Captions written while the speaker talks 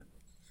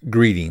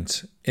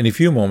Greetings. In a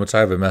few moments, I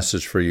have a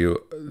message for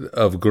you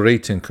of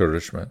great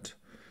encouragement.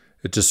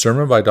 It's a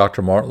sermon by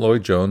Dr. Martyn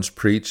Lloyd Jones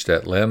preached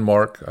at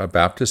Landmark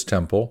Baptist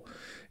Temple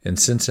in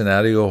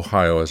Cincinnati,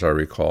 Ohio, as I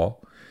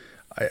recall.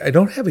 I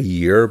don't have a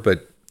year,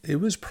 but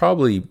it was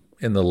probably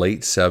in the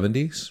late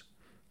 70s.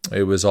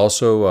 It was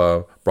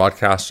also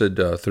broadcasted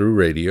through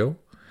radio,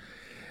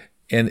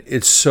 and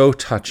it's so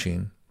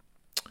touching.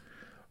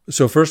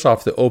 So first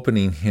off, the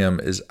opening hymn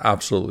is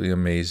absolutely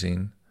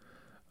amazing.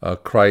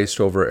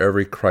 Christ over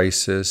every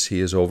crisis,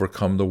 he has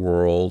overcome the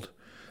world.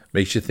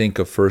 Makes you think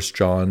of 1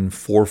 John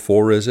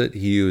 4:4, is it?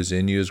 He who is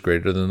in you is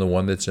greater than the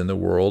one that's in the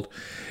world.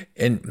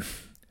 And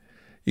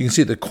you can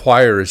see the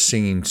choir is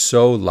singing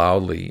so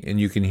loudly, and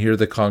you can hear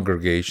the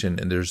congregation,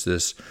 and there's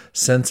this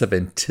sense of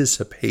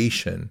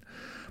anticipation,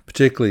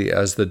 particularly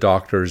as the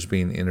doctor is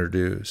being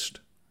introduced.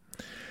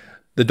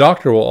 The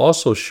doctor will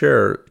also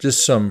share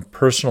just some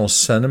personal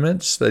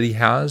sentiments that he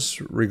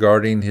has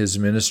regarding his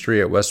ministry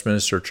at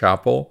Westminster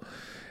Chapel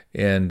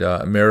and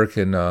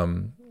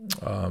American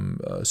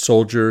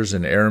soldiers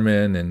and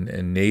airmen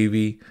and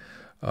Navy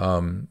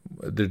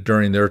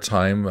during their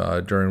time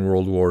during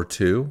World War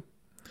II.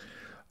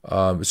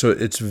 So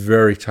it's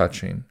very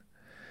touching.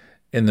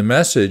 And the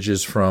message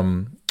is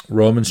from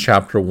Romans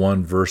chapter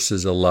 1,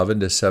 verses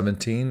 11 to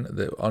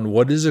 17, on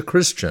what is a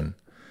Christian.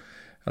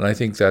 And I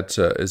think that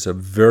is a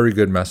very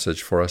good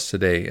message for us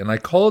today. And I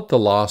call it the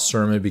Lost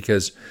Sermon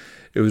because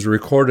it was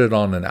recorded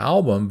on an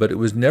album, but it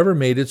was never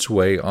made its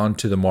way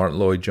onto the Martyn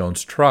Lloyd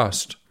Jones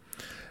Trust.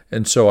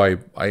 And so I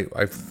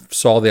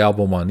saw the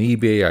album on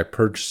eBay. I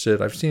purchased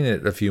it. I've seen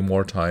it a few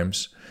more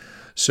times.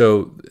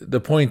 So the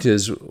point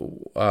is,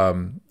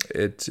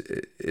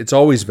 it's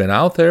always been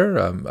out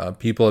there.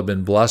 People have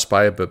been blessed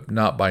by it, but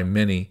not by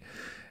many.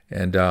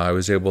 And I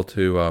was able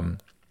to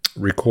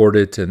record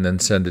it and then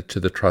send it to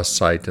the Trust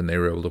site, and they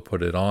were able to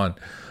put it on.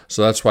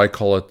 So that's why I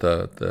call it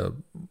the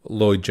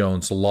Lloyd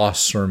Jones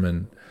Lost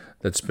Sermon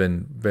that's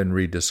been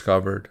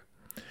rediscovered.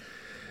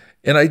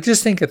 And I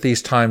just think at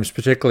these times,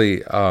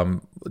 particularly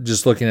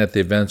just looking at the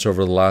events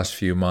over the last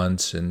few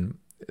months, and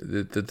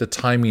the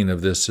timing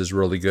of this is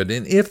really good.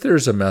 And if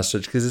there's a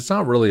message, because it's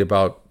not really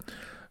about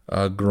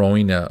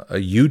growing a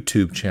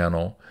YouTube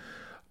channel,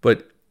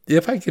 but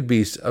if I could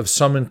be of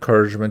some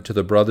encouragement to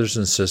the brothers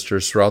and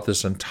sisters throughout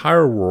this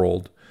entire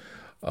world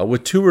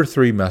with 2 or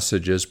 3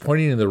 messages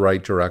pointing in the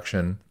right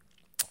direction,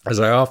 as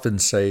I often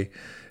say,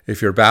 if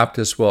you're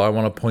Baptist, well, I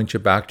want to point you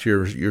back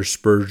to your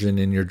Spurgeon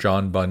and your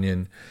John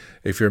Bunyan.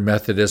 If you're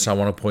Methodist, I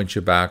want to point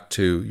you back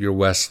to your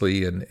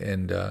Wesley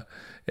and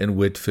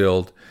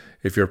Whitfield.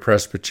 If you're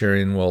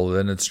Presbyterian, well,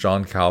 then it's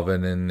John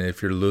Calvin. And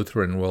if you're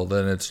Lutheran, well,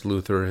 then it's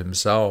Luther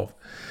himself.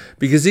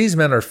 Because these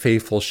men are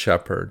faithful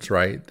shepherds,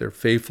 right? They're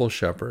faithful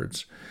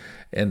shepherds.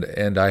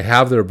 And I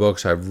have their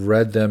books. I've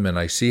read them, and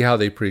I see how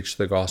they preach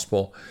the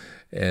gospel.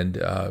 And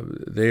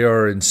they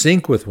are in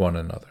sync with one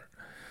another.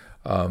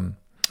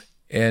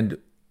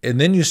 And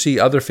then you see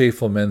other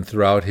faithful men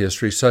throughout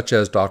history, such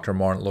as Dr.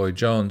 Martyn Lloyd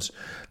Jones,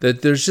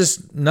 that there's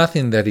just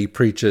nothing that he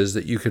preaches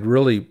that you could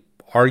really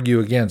argue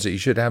against, that you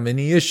should have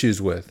any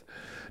issues with.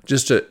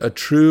 Just a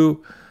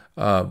true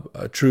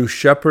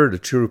shepherd, a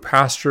true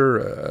pastor,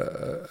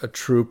 a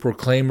true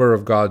proclaimer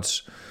of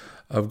God's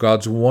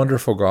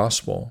wonderful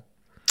gospel.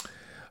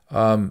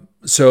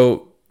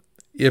 So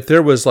if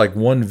there was like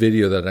one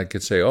video that I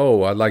could say,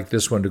 oh, I'd like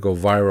this one to go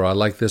viral, I'd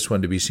like this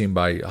one to be seen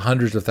by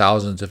hundreds of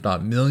thousands, if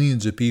not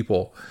millions of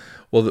people,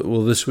 well,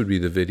 this would be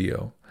the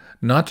video.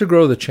 Not to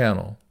grow the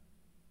channel.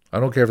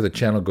 I don't care if the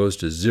channel goes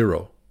to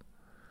 0.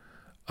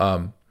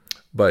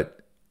 But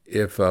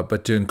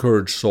to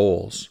encourage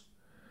souls,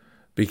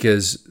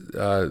 because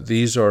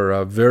these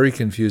are very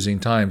confusing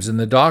times. And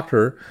the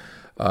doctor,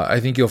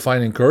 I think you'll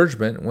find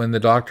encouragement when the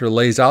doctor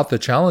lays out the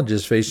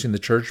challenges facing the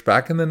church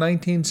back in the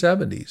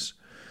 1970s.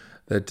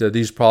 That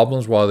these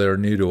problems, while they're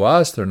new to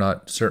us,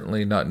 they're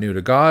certainly not new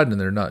to God,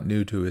 and they're not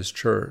new to His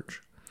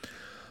church.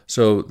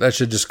 So that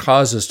should just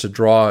cause us to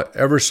draw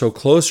ever so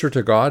closer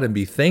to God and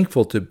be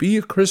thankful to be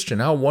a Christian.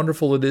 How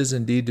wonderful it is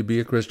indeed to be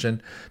a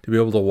Christian, to be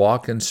able to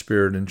walk in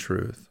spirit and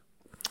truth.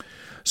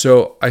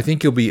 So I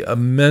think you'll be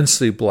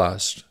immensely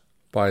blessed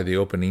by the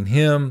opening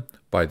hymn,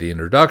 by the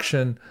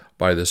introduction,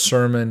 by the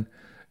sermon.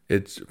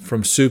 It's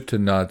from soup to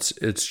nuts.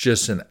 It's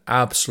just an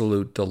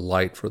absolute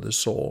delight for the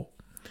soul.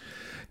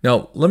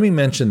 Now, let me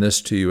mention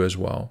this to you as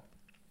well.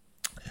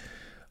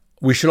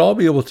 We should all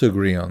be able to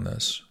agree on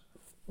this.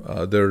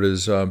 There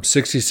is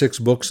 66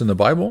 books in the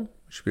Bible. We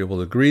should be able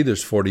to agree.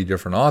 There's 40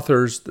 different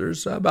authors.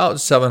 There's about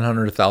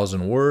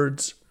 700,000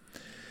 words.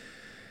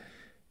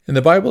 And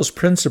the Bible is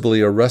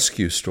principally a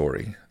rescue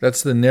story.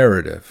 That's the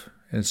narrative.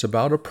 And it's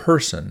about a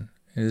person.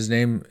 And his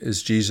name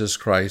is Jesus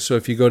Christ. So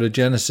if you go to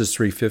Genesis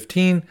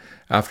 3:15,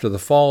 after the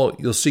fall,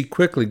 you'll see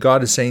quickly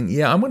God is saying,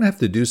 yeah, I'm going to have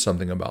to do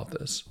something about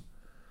this.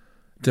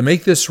 To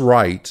make this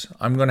right,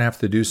 I'm going to have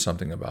to do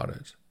something about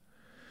it.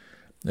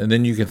 And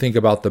then you can think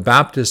about the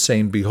Baptist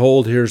saying,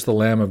 behold, here's the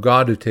Lamb of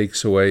God who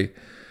takes away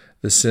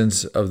the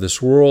sins of this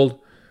world.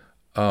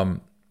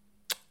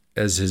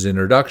 As his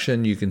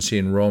introduction, you can see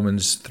in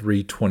Romans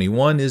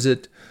 3:21, is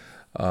it?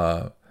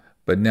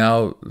 but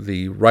now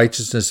the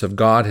righteousness of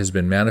God has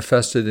been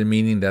manifested, in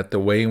meaning that the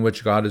way in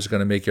which God is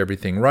going to make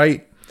everything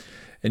right.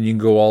 And you can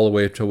go all the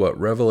way up to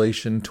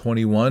Revelation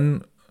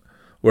 21,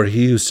 where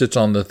he who sits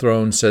on the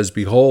throne says,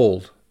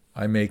 "Behold,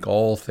 I make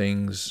all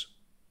things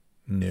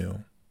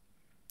new."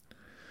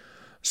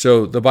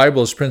 So the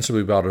Bible is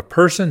principally about a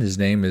person. His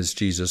name is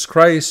Jesus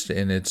Christ,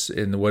 and it's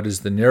in what is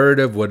the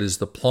narrative, what is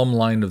the plumb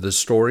line of the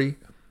story?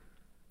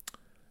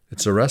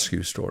 It's a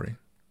rescue story.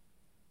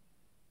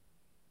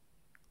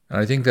 And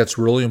I think that's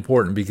really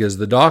important, because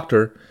the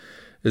doctor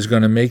is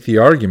going to make the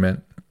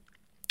argument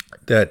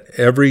that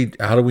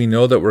how do we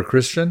know that we're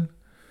Christian?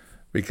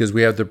 Because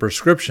we have the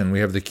prescription, we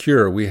have the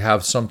cure, we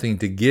have something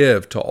to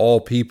give to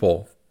all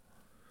people,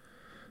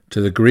 to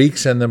the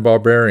Greeks and the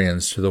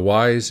barbarians, to the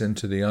wise and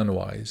to the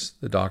unwise.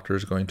 The doctor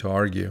is going to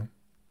argue.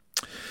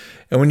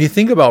 And when you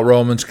think about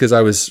Romans, because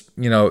I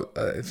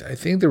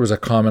think there was a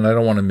comment, I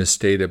don't want to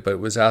misstate it, but it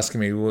was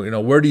asking me,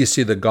 well, where do you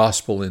see the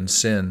gospel in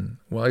sin?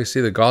 Well, I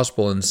see the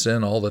gospel in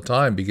sin all the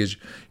time, because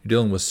you're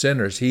dealing with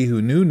sinners. He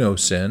who knew no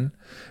sin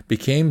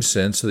became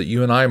sin so that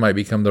you and I might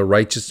become the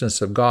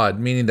righteousness of God,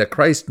 meaning that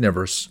Christ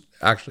never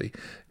actually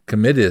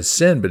committed a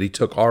sin, but he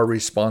took our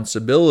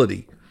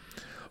responsibility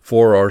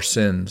for our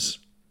sins.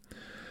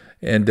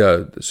 And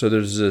so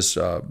there's this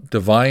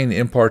divine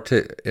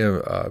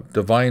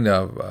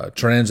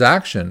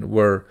transaction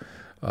where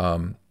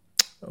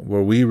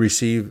we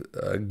receive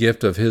a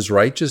gift of his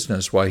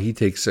righteousness while he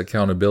takes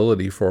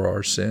accountability for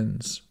our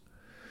sins.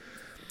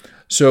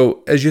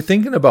 So as you're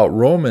thinking about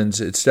Romans,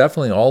 it's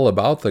definitely all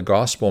about the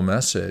gospel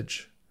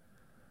message.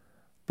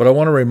 But I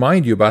want to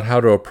remind you about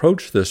how to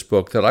approach this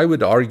book, that I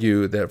would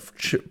argue that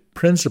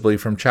principally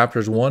from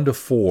chapters 1 to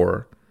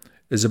 4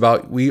 is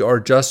about we are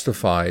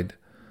justified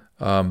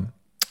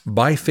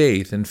by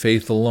faith and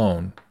faith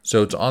alone.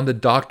 So it's on the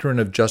doctrine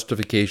of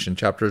justification,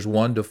 chapters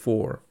 1 to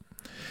 4.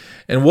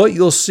 And what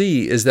you'll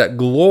see is that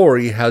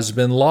glory has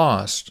been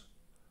lost.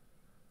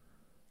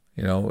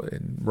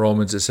 In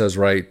Romans it says,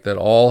 right, that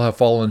all have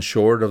fallen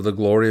short of the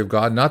glory of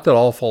God. Not that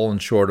all have fallen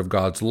short of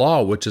God's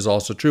law, which is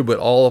also true, but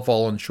all have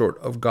fallen short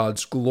of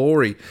God's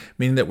glory,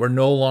 meaning that we're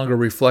no longer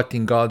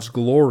reflecting God's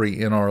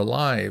glory in our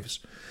lives.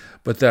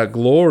 But that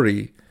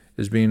glory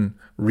is being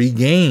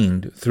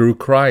regained through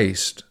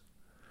Christ.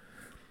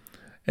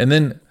 And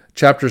then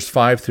chapters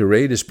 5 through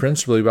 8 is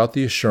principally about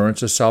the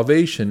assurance of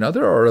salvation. Now,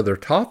 there are other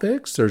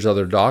topics. There's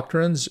other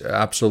doctrines,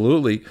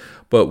 absolutely.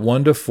 But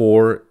 1 to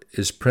 4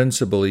 is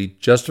principally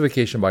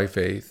justification by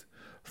faith.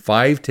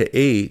 5 to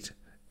 8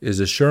 is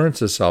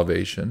assurance of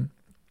salvation.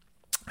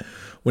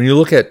 When you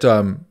look at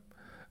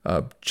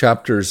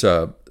chapters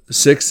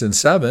 6 and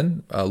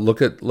 7,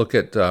 look at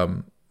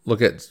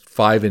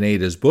 5 and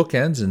 8 as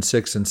bookends, and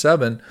 6 and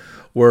 7,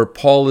 where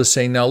Paul is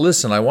saying, now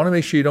listen, I want to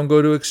make sure you don't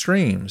go to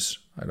extremes.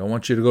 I don't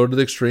want you to go to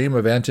the extreme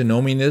of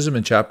antinomianism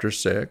in chapter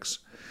 6.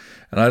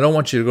 And I don't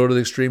want you to go to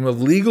the extreme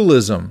of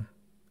legalism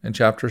in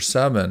chapter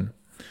 7.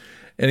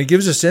 And it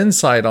gives us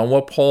insight on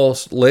what Paul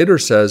later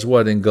says,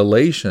 in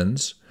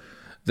Galatians,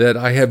 that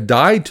I have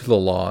died to the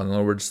law. In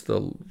other words,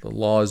 the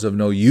law is of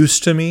no use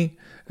to me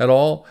at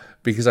all,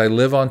 because I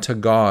live unto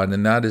God,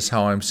 and that is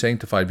how I'm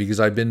sanctified, because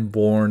I've been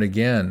born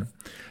again.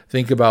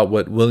 Think about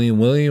what William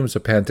Williams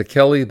of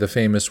Pantakelly, the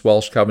famous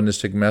Welsh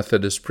Calvinistic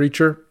Methodist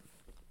preacher,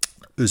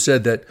 who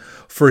said that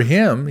for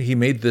him, he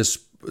made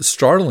this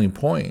startling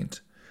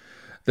point,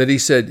 that he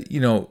said,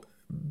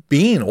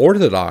 being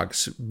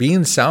orthodox,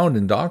 being sound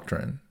in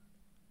doctrine,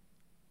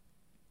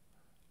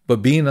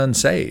 but being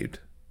unsaved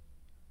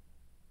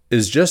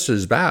is just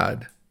as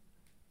bad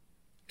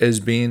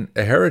as being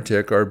a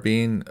heretic or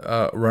being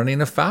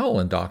running afoul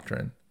in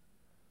doctrine.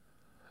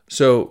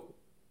 So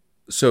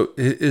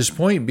his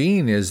point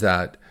being is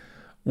that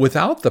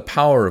without the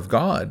power of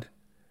God,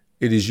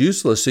 it is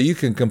useless. So you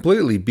can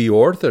completely be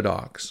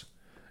orthodox.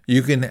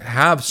 You can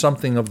have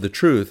something of the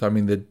truth. I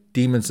mean, the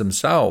demons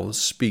themselves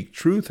speak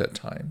truth at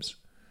times.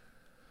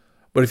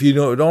 But if you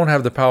don't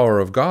have the power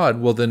of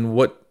God, well, then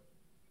what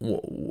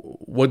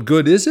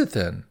good is it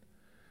then?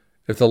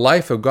 If the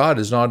life of God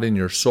is not in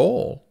your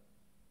soul,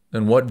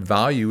 then what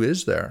value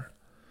is there?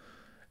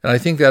 And I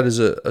think that is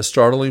a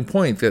startling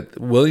point, that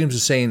Williams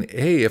is saying,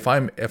 hey, if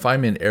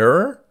I'm in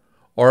error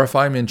or if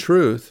I'm in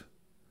truth,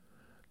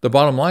 the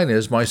bottom line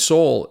is my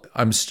soul,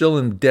 I'm still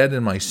dead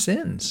in my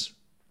sins.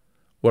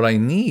 What I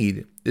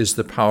need is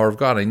the power of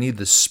God. I need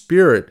the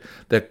Spirit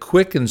that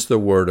quickens the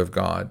Word of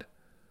God.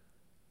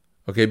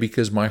 Okay,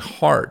 because my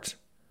heart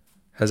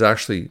has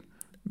actually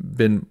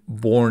been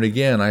born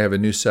again. I have a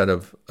new set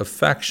of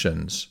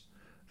affections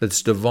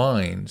that's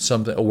divine,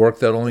 a work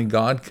that only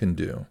God can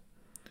do.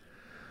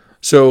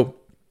 So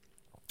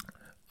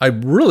I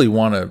really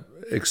want to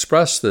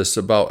express this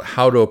about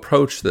how to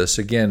approach this.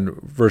 Again,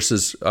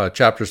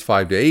 chapters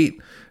 5 to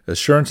 8,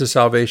 assurance of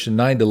salvation.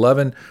 9 to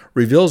 11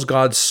 reveals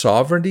God's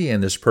sovereignty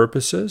and his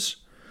purposes.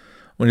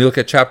 When you look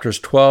at chapters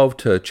 12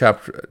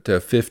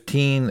 to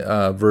 15,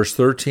 verse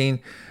 13,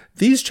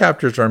 these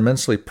chapters are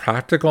immensely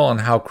practical on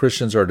how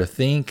Christians are to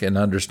think and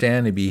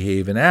understand and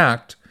behave and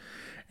act.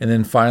 And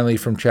then finally,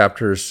 from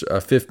chapters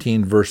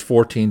 15, verse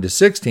 14 to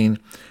 16,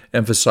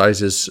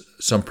 emphasizes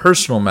some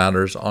personal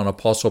matters on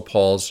Apostle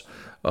Paul's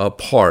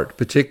part,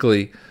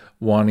 particularly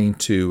wanting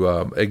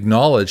to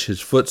acknowledge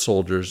his foot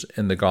soldiers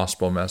in the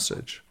gospel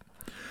message.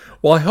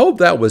 Well, I hope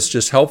that was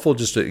just helpful.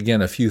 Just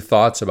again, a few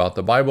thoughts about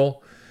the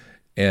Bible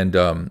and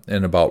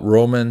about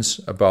Romans,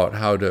 about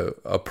how to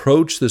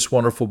approach this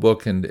wonderful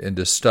book and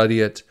to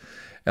study it.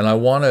 And I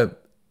want to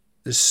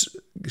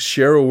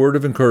share a word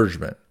of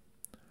encouragement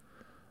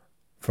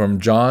from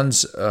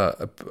John's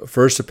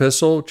first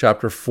epistle,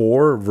 chapter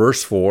 4,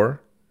 verse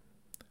 4,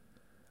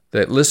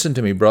 that listen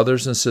to me,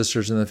 brothers and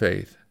sisters in the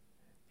faith.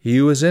 He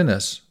who is in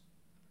us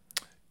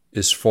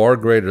is far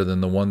greater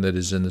than the one that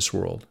is in this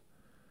world.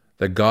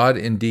 That God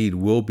indeed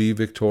will be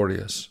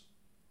victorious.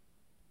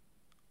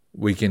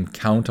 We can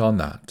count on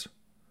that.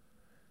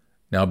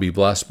 Now be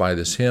blessed by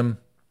this hymn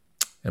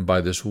and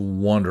by this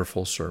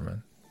wonderful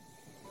sermon,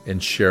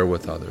 and share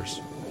with others.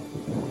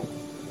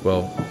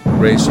 Well,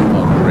 grace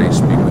upon grace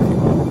be with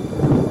you.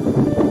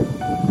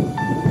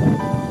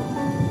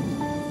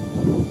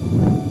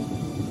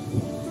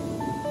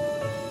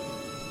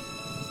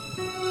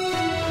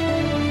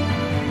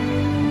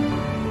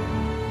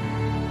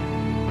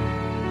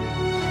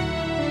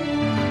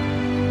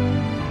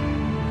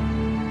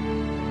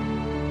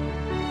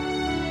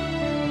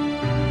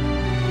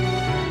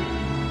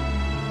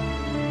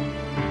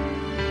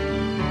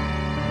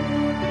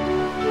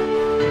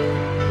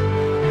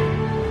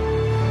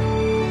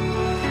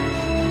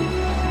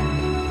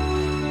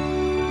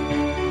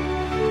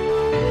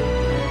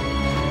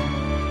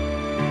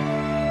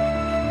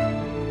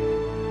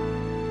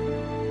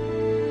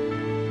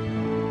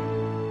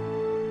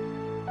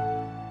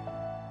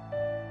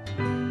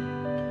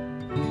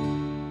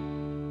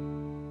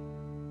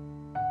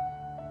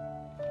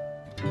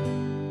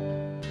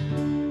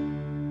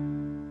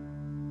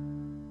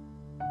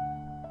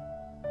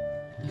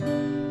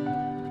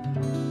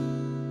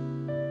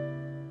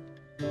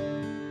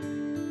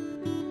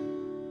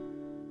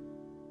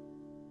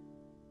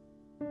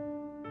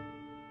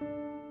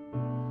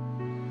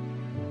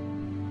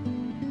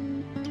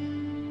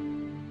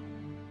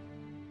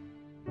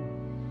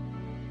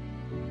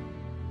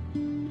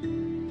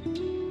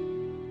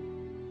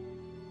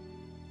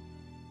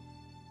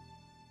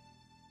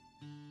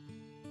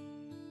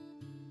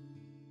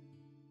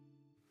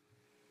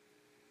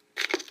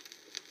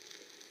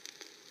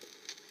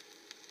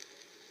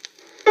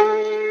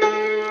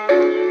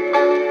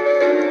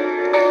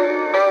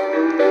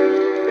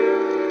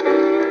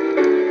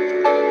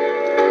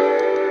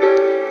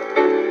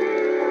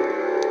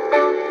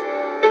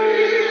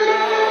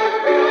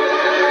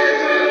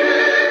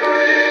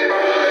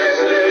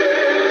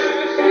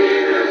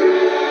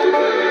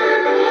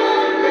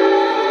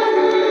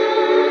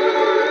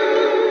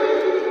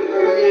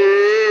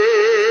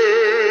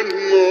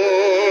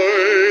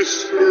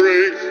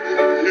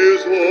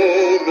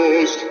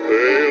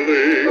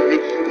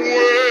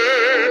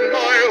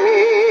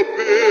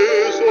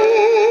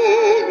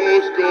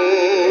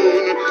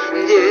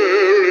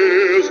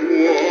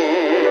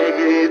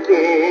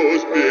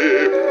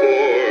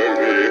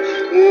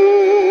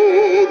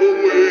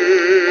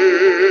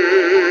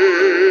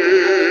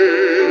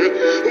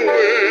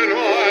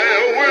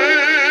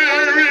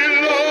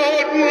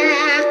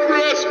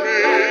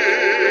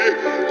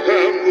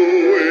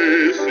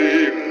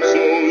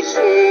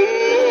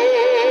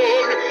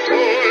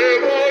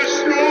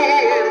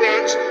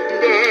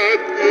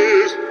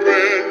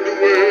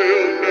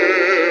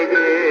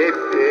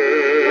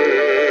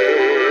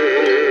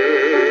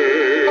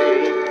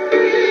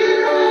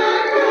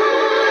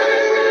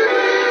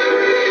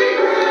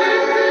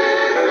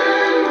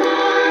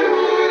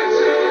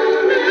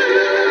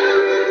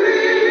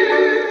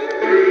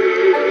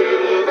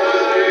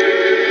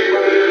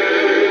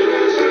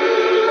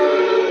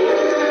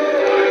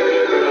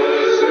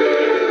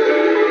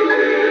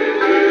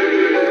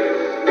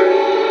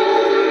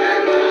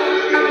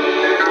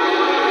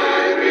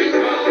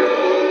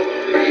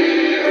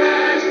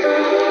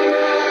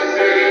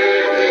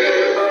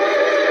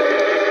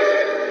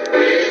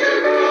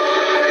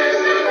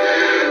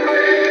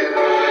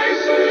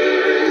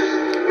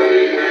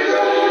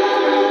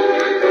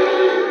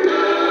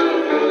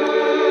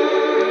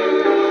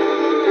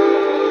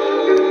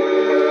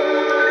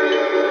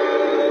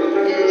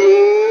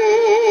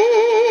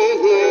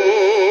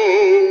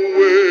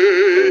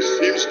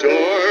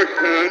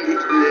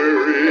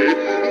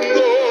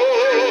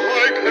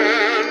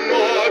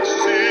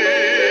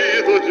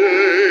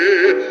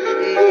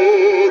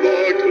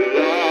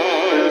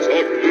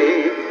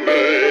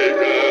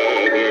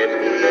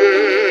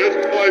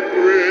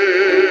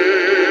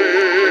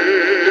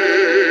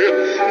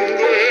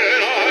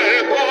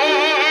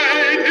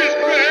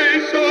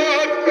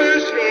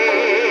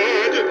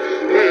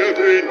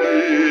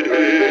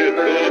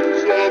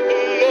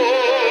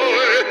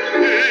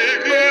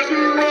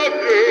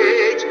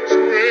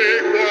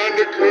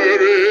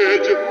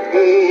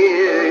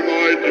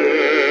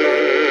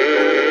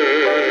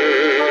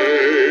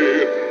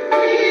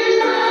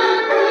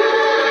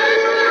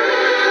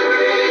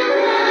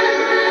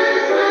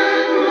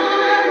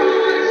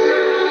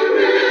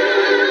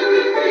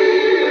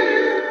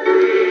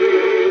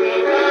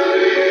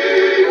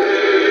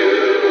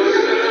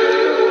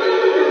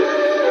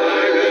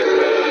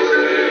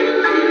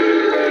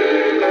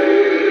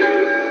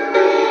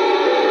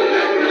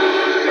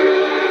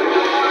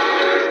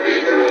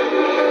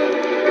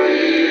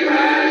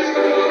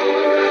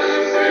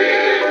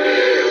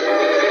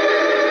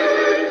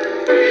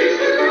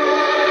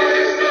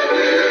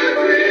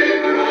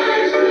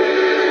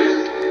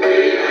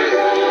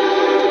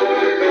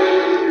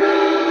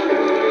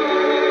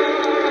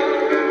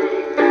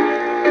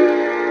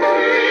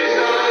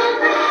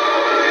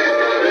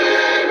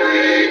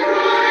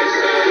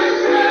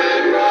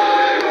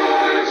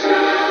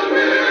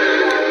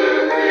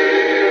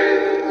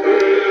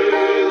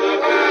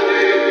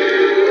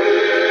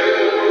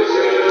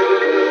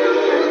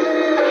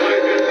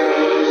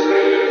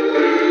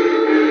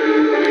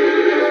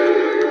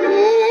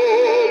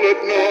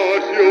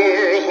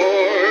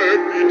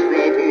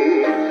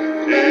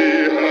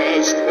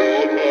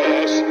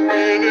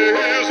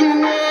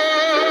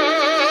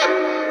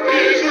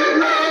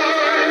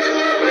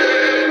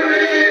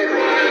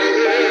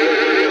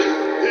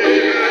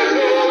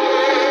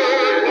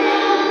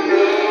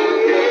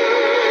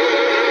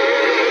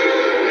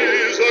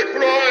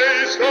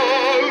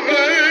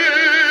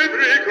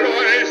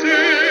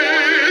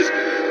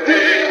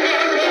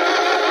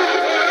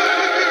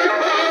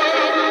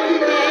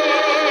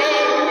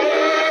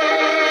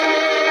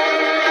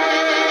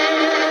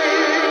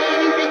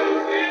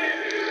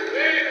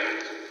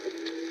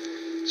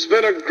 It's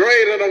been a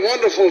great and a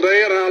wonderful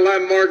day at our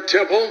landmark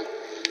temple.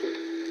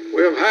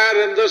 We have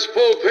had in this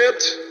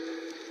pulpit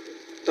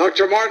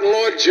Dr. Martyn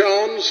Lloyd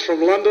Jones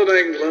from London,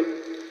 England,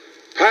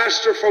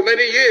 pastor for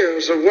many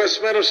years of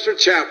Westminster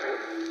Chapel,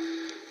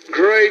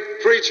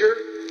 great preacher,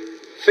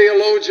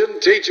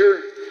 theologian,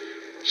 teacher,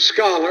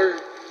 scholar.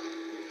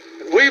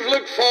 And we've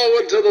looked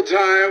forward to the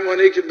time when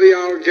he could be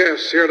our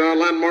guest here at our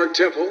landmark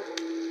temple.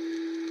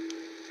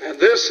 And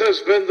this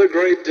has been the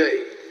great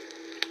day.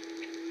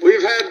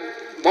 We've had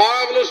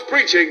marvelous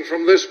preaching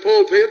from this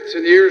pulpit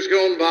in years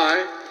gone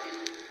by,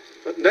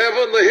 but never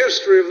in the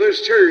history of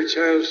this church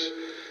has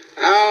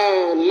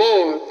our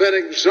Lord been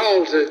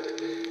exalted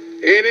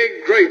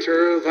any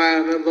greater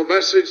than in the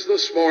message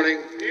this morning.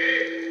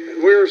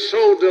 And we're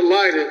so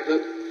delighted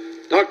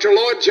that Dr.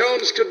 Lloyd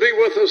Jones could be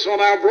with us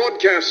on our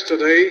broadcast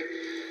today.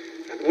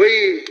 And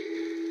we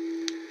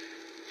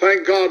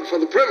thank God for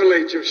the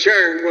privilege of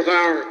sharing with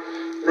our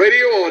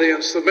radio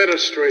audience the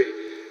ministry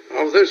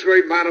of this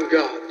great man of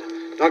God.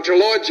 Dr.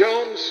 Lloyd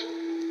Jones,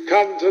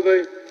 come to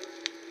the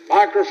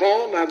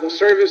microphone, and the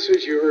service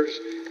is yours.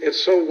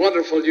 It's so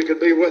wonderful you could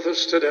be with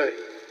us today.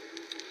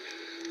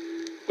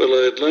 Well,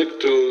 I'd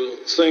like to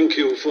thank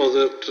you for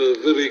that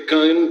very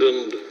kind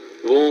and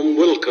warm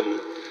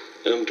welcome,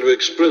 and to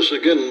express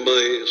again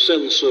my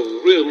sense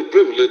of real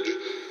privilege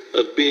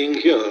at being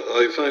here.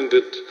 I find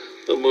it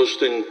a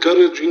most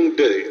encouraging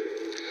day.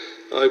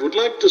 I would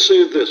like to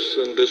say this,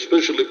 and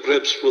especially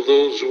perhaps for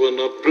those who are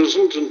not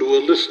present and who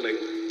are listening,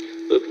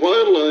 that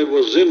while I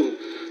was in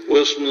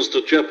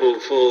Westminster Chapel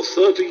for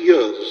 30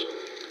 years,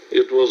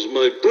 it was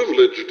my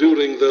privilege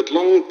during that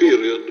long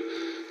period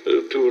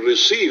to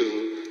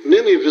receive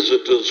many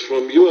visitors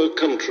from your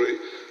country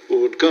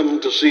who would come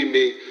to see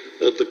me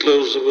at the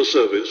close of a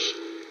service.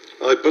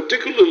 I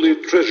particularly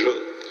treasure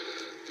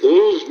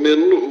those men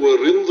who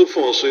were in the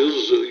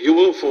forces,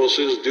 your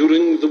forces,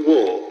 during the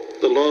war,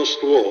 the last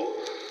war,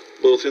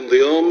 both in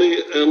the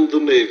Army and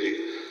the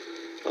Navy.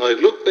 I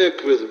look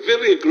back with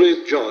very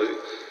great joy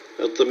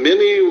at the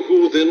many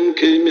who then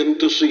came in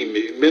to see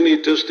me.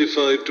 Many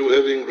testified to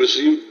having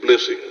received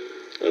blessing.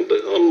 And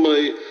on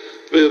my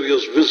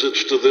various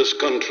visits to this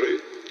country,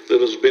 there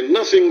has been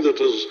nothing that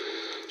has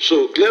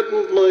so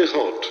gladdened my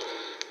heart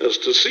as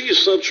to see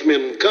such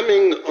men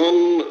coming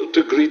on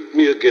to greet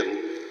me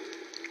again.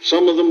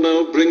 Some of them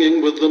now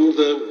bringing with them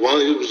their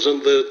wives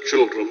and their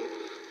children,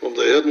 whom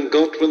they hadn't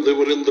got when they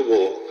were in the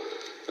war.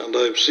 And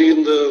I've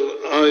seen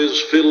their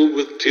eyes fill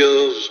with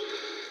tears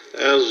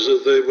as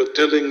they were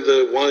telling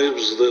their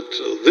wives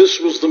that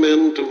this was the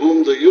men to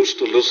whom they used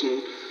to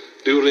listen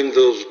during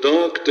those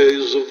dark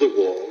days of the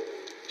war.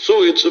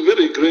 So it's a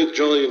very great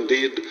joy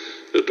indeed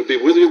to be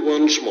with you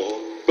once more.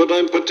 But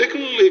I'm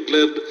particularly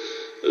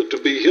glad to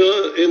be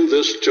here in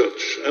this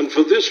church, and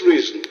for this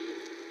reason.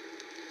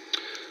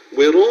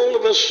 We're all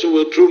of us who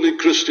are truly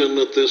Christian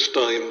at this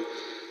time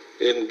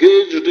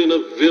engaged in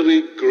a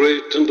very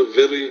great and a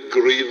very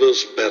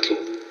grievous battle.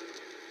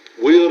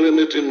 We are in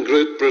it in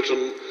Great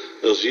Britain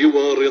as you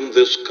are in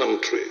this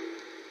country.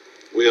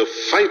 We are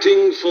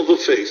fighting for the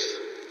faith,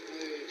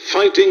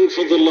 fighting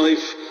for the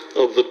life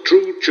of the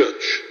true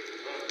church.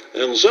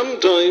 And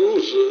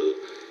sometimes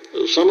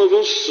some of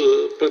us,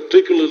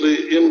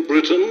 particularly in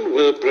Britain,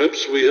 where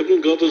perhaps we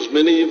haven't got as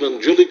many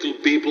evangelical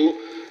people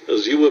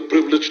as you are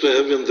privileged to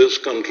have in this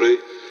country,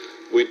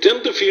 we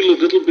tend to feel a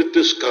little bit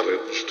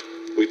discouraged.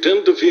 We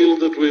tend to feel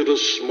that we're a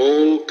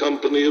small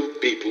company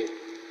of people.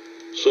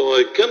 So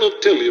I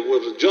cannot tell you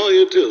what a joy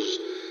it is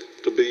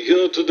to be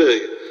here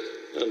today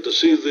and to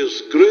see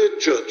this great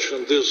church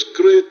and this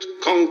great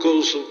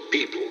concourse of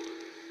people.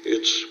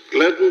 It's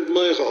gladdened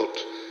my heart,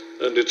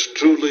 and it's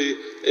truly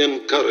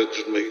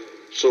encouraged me.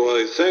 So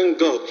I thank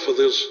God for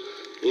this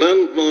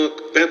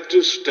landmark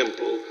Baptist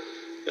temple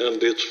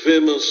and its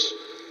famous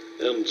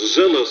and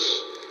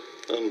zealous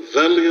and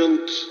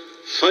valiant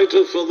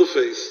fighter for the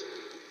faith,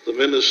 the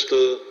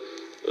minister,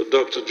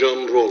 Dr.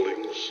 John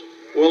Rawlings.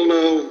 Well,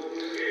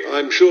 now,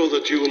 I'm sure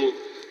that you will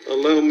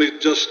allow me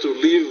just to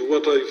leave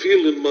what I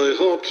feel in my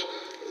heart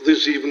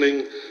this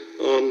evening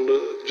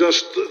on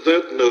just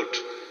that note,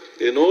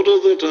 in order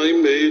that I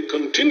may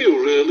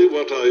continue really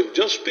what I've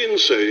just been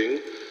saying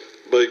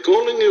by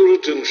calling your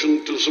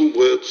attention to some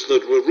words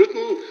that were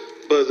written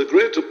by the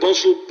great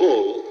Apostle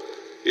Paul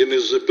in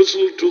his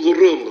epistle to the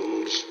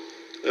Romans,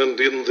 and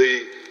in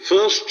the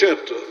first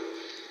chapter.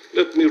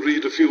 Let me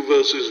read a few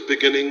verses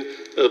beginning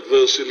at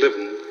verse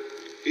 11.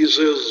 He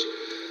says,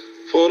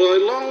 "For I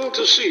long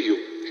to see you,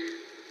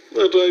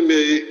 that I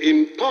may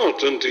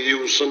impart unto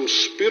you some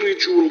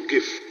spiritual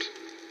gift,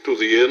 to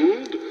the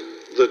end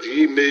that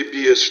ye may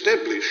be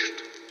established.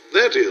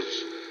 That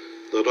is,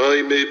 that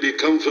I may be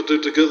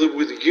comforted together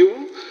with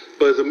you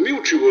by the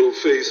mutual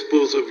faith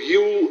both of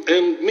you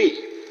and me.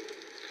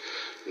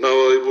 Now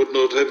I would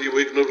not have you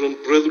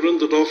ignorant, brethren,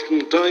 that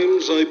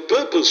oftentimes I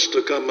purposed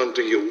to come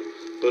unto you,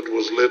 but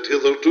was let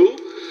hitherto,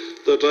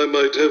 that I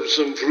might have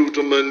some fruit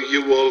among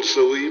you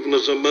also, even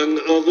as among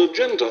other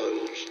Gentiles.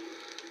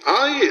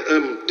 I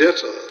am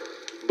debtor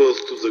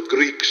both to the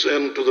Greeks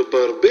and to the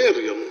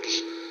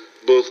barbarians,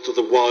 both to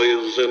the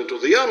wise and to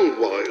the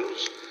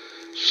unwise.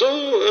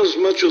 So, as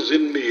much as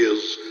in me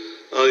is,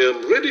 I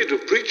am ready to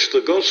preach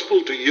the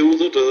gospel to you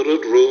that are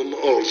at Rome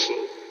also.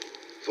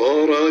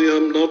 For I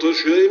am not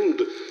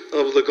ashamed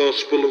of the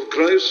gospel of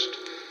Christ,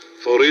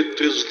 for it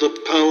is the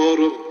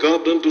power of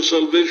God unto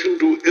salvation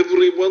to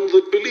every one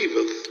that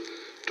believeth,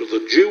 to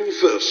the Jew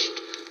first,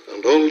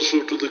 and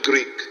also to the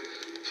Greek.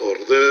 For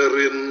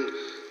therein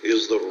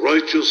is the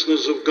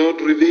righteousness of God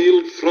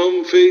revealed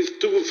from faith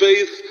to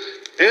faith,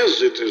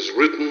 as it is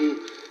written,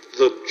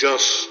 the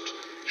just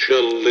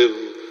shall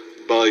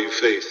live by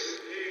faith.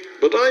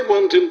 But I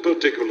want in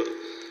particular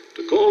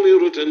to call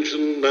your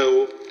attention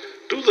now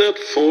to that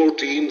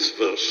 14th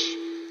verse.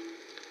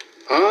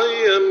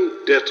 I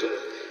am debtor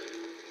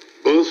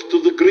both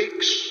to the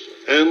Greeks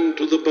and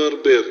to the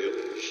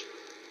barbarians,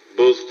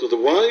 both to the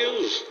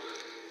wise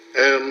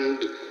and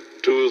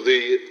to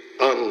the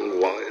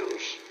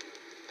unwise.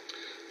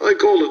 I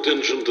call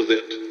attention to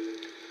that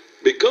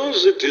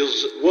because it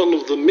is one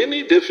of the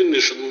many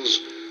definitions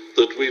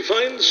that we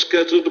find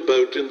scattered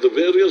about in the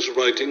various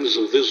writings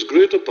of this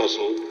great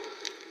apostle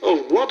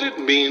of what it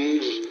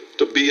means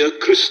to be a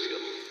Christian.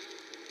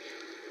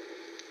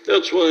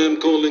 That's why I'm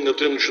calling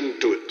attention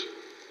to it.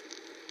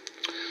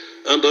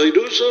 And I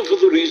do so for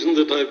the reason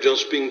that I've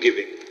just been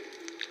giving.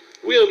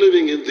 We are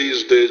living in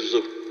these days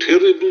of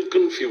terrible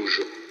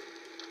confusion.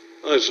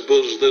 I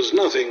suppose there's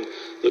nothing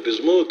that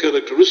is more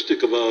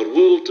characteristic of our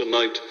world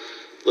tonight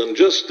than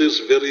just this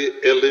very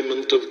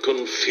element of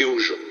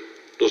confusion.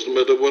 Doesn't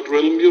matter what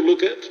realm you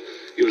look at,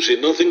 you see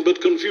nothing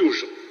but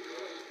confusion.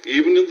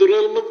 Even in the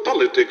realm of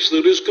politics,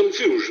 there is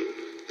confusion.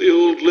 The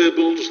old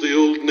labels, the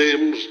old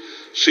names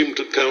seem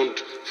to count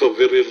for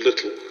very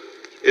little.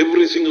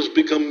 Everything has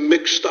become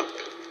mixed up.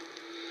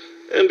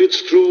 And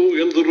it's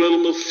true in the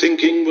realm of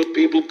thinking, what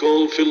people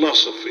call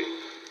philosophy.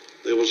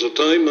 There was a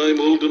time, I'm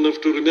old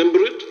enough to remember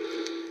it,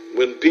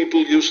 when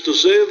people used to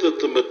say that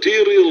the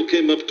material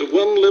came up to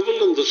one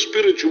level and the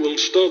spiritual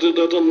started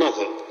at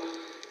another.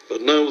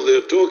 But now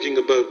they're talking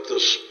about the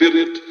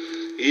spirit,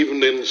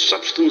 even in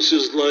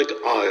substances like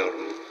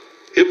iron.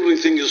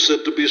 Everything is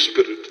said to be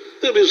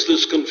spirit. There is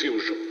this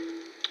confusion.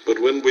 But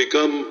when we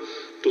come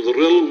to the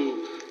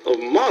realm of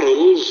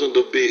morals and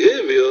of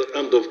behavior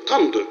and of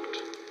conduct,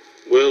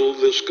 well,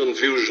 this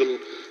confusion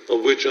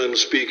of which I'm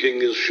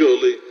speaking is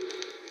surely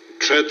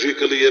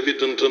tragically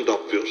evident and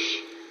obvious.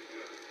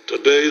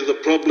 Today the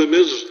problem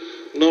is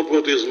not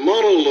what is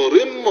moral or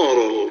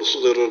immoral.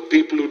 So there are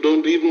people who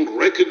don't even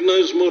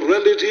recognize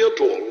morality at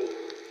all.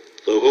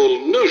 The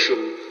whole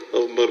notion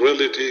of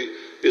morality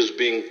is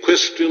being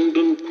questioned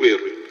and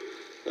queried.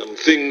 And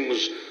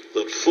things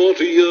that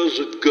 40 years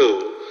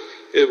ago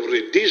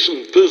every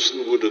decent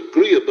person would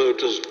agree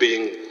about as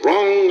being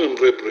wrong and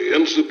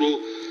reprehensible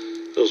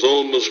has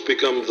almost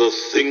become the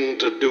thing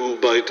to do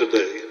by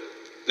today.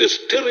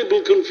 This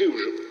terrible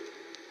confusion.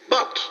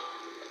 But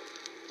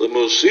the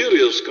most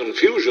serious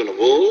confusion of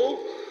all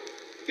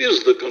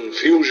is the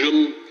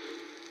confusion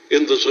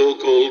in the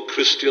so-called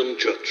Christian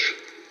church.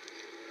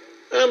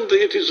 And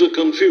it is a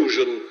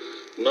confusion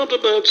not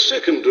about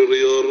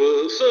secondary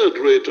or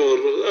third-rate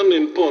or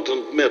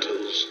unimportant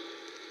matters.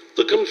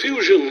 The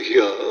confusion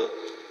here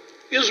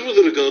is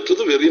with regard to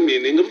the very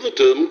meaning of the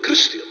term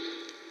Christian.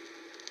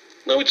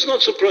 Now, it's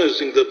not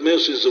surprising that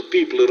masses of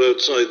people are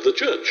outside the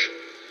church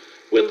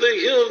when they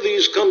hear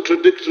these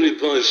contradictory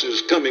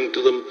voices coming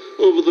to them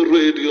over the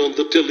radio and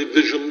the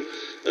television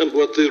and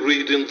what they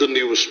read in the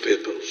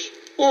newspapers,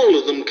 all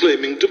of them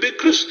claiming to be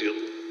Christian,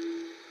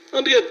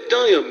 and yet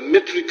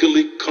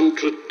diametrically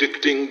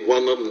contradicting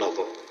one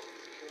another.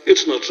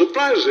 It's not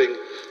surprising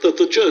that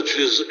the church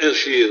is as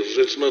she is.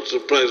 It's not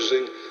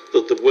surprising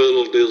that the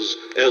world is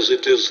as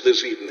it is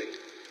this evening.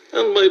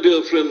 And my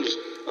dear friends,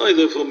 I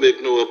therefore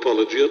make no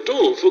apology at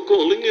all for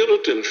calling your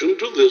attention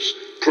to this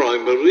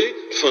primary,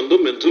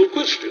 fundamental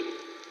question.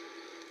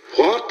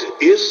 What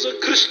is a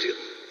Christian?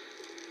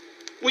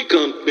 We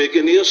can't make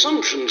any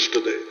assumptions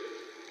today.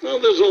 Now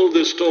there's all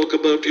this talk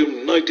about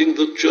uniting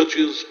the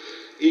churches,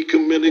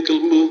 ecumenical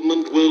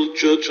movement, world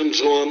church, and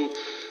so on.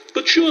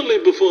 But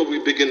surely before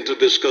we begin to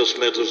discuss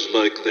matters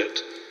like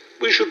that,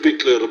 we should be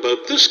clear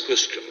about this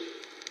question.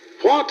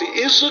 What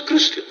is a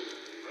Christian?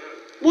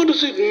 What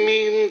does it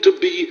mean to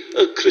be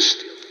a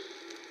Christian?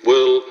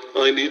 Well,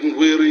 I needn't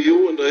weary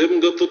you, and I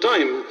haven't got the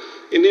time,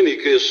 in any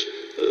case,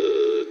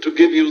 to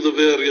give you the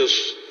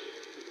various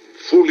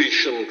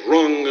foolish and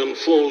wrong and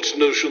false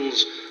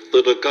notions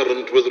that are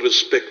current with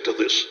respect to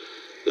this.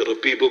 There are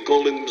people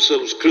calling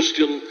themselves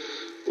Christian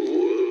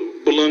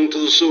who belong to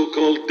the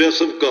so-called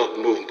death of God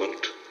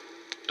movement.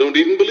 Don't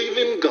even believe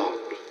in God.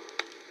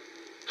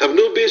 Have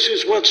no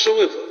basis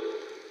whatsoever.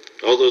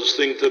 Others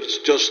think that it's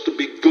just to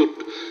be good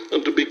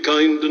and to be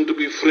kind and to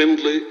be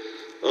friendly.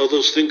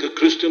 Others think a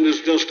Christian is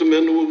just a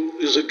man who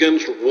is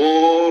against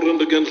war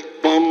and against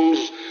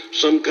bombs,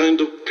 some kind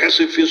of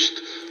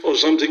pacifist or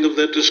something of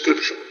that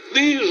description.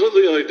 These are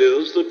the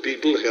ideas that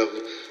people have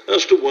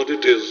as to what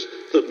it is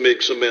that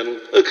makes a man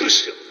a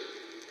Christian.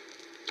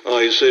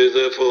 I say,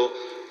 therefore,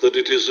 that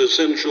it is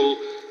essential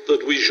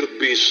that we should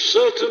be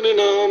certain in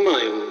our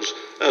minds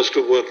as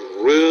to what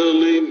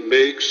really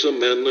makes a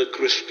man a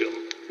Christian.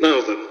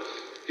 Now then,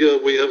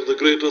 here we have the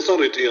great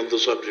authority on the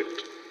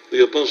subject,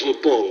 the Apostle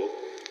Paul,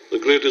 the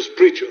greatest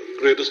preacher,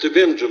 greatest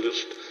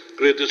evangelist,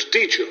 greatest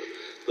teacher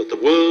that the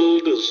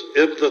world,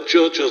 the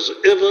church has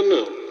ever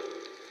known.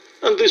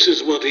 And this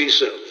is what he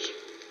says.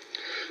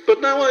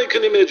 But now I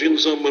can imagine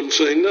someone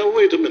saying, now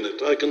wait a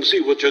minute, I can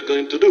see what you're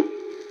going to do.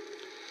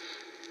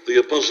 The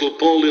Apostle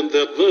Paul in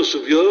that verse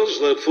of yours,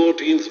 that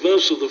 14th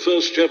verse of the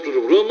first chapter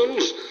of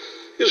Romans,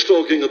 is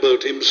talking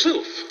about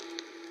himself.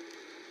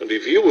 And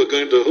if you were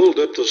going to hold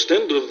up the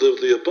standard of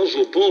the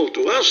Apostle Paul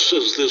to us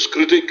as this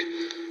critic,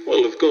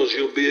 well, of course,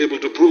 you'll be able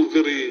to prove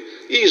very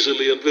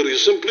easily and very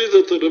simply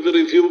that there are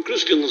very few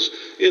Christians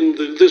in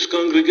this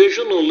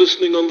congregation or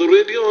listening on the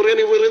radio or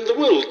anywhere in the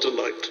world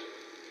tonight.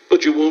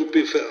 But you won't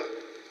be fair.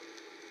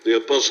 The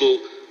apostle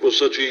was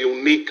such a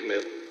unique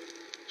man,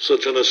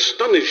 such an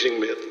astonishing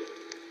man.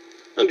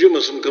 And you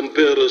mustn't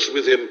compare us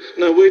with him.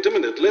 Now, wait a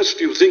minute. Lest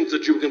you think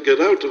that you can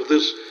get out of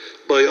this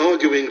by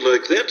arguing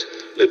like that,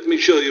 let me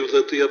show you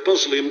that the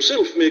apostle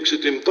himself makes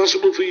it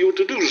impossible for you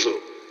to do so.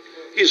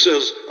 He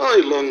says,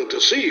 I long to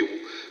see you,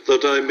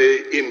 that I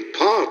may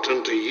impart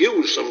unto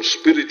you some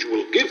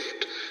spiritual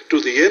gift,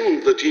 to the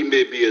end that he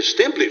may be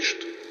established.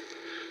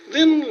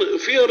 Then,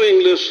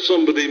 fearing lest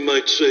somebody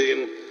might say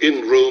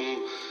in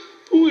Rome,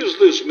 who is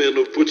this man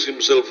who puts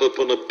himself up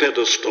on a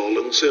pedestal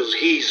and says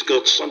he's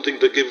got something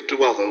to give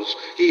to others?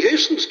 He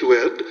hastens to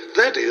add,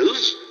 that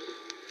is,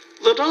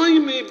 that I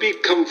may be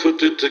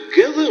comforted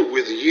together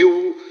with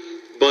you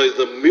by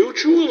the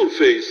mutual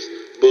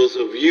faith, both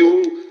of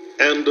you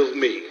and of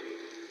me.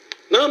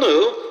 Now,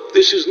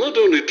 this is not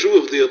only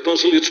true of the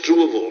apostle, it's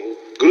true of all.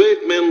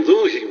 Great man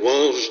though he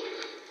was,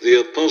 the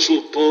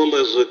apostle Paul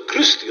as a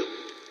Christian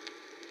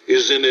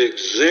is in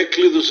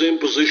exactly the same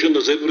position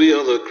as every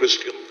other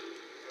Christian.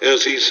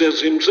 As he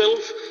says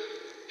himself,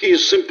 he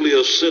is simply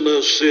a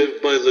sinner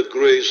saved by the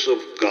grace of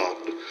God.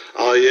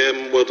 I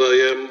am what I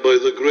am by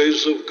the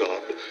grace of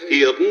God.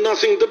 He had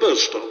nothing to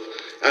boast of.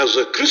 As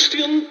a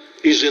Christian,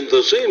 he's in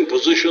the same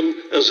position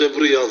as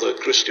every other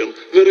Christian.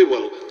 Very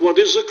well, what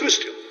is a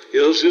Christian?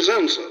 Here's his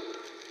answer.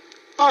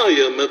 I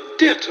am a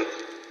debtor,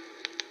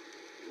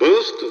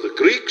 both to the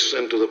Greeks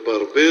and to the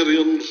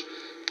barbarians,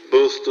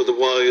 both to the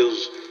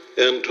wise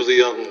and to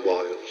the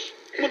unwise.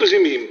 What does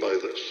he mean by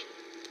this?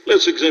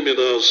 Let's examine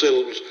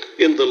ourselves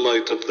in the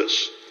light of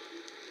this.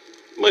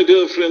 My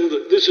dear friend,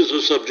 this is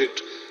a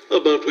subject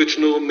about which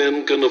no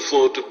man can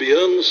afford to be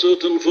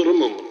uncertain for a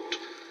moment.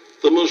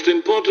 The most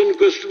important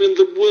question in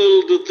the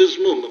world at this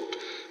moment,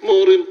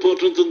 more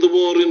important than the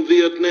war in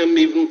Vietnam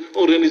even,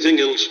 or anything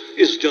else,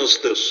 is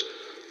just this.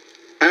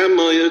 Am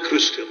I a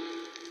Christian?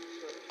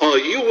 Are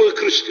you a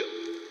Christian?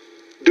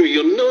 Do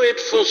you know it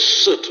for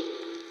certain?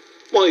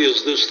 Why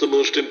is this the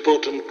most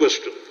important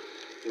question?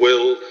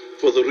 Well,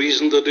 for the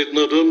reason that it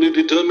not only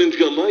determines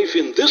your life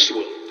in this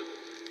world,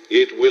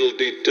 it will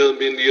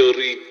determine your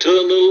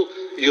eternal,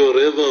 your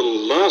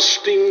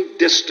everlasting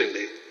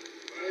destiny.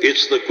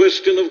 It's the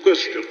question of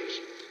questions.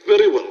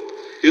 Very well,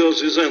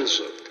 here's his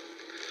answer.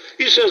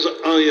 He says,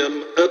 I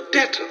am a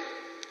debtor.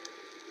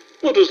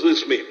 What does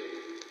this mean?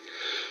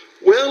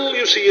 Well,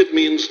 you see, it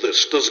means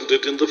this, doesn't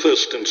it, in the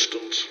first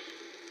instance?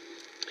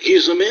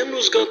 He's a man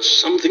who's got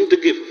something to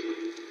give.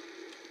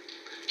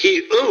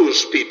 He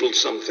owes people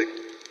something.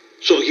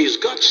 So he's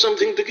got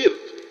something to give.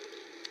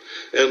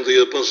 And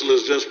the apostle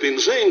has just been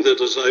saying that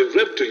as I've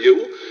read to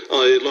you,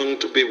 I long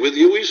to be with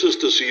you, he says,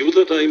 to see you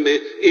that I may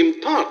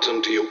impart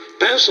unto you,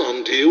 pass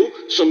on to you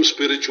some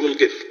spiritual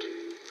gift.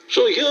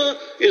 So here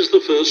is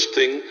the first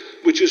thing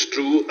which is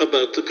true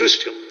about the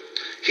Christian.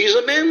 He's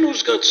a man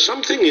who's got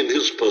something in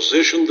his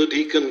possession that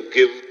he can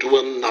give to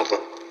another.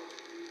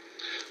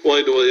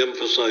 Why do I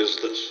emphasize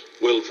this?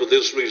 Well, for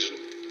this reason.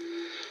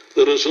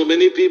 There are so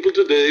many people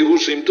today who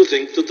seem to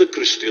think that the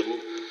Christian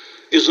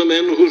is a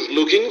man who's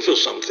looking for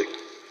something.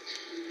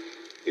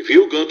 If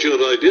you got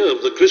your idea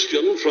of the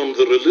Christian from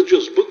the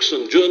religious books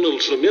and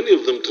journals, so many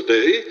of them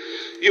today,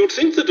 you'd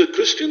think that a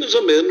Christian is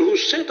a man who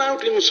set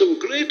out in some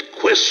great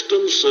quest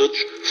and search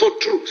for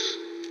truth.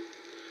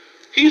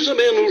 He's a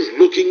man who's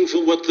looking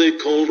for what they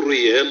call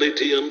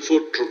reality and for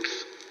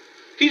truth.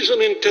 He's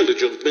an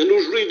intelligent man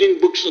who's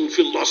reading books on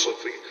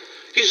philosophy.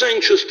 He's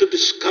anxious to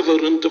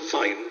discover and to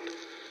find.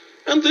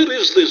 And there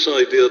is this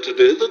idea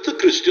today that the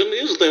Christian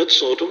is that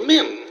sort of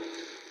man.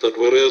 That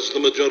whereas the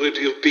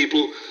majority of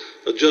people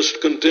are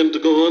just content to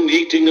go on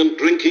eating and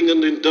drinking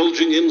and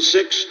indulging in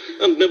sex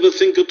and never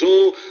think at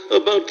all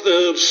about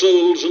their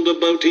souls and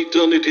about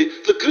eternity,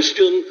 the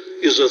Christian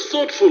is a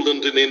thoughtful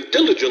and an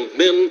intelligent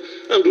man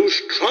and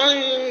who's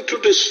trying to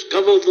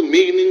discover the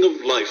meaning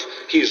of life.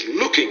 He's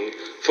looking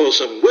for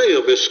some way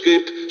of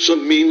escape,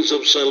 some means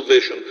of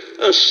salvation,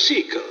 a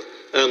seeker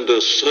and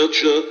a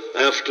searcher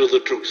after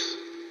the truth.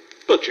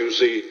 But you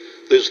see,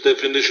 this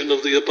definition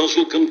of the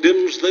apostle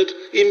condemns that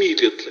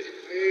immediately.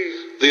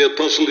 The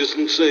apostle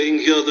isn't saying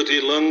here that he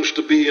longs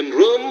to be in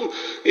Rome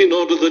in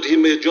order that he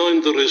may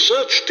join the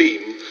research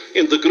team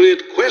in the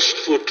great quest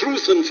for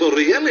truth and for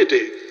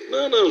reality.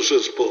 No, no,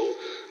 says Paul.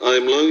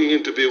 I'm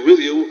longing to be with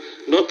you,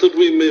 not that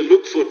we may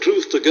look for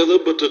truth together,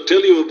 but to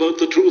tell you about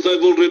the truth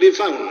I've already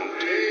found.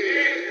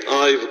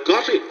 I've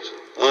got it.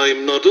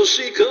 I'm not a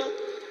seeker.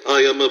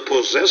 I am a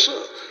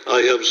possessor.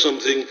 I have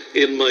something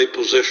in my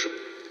possession.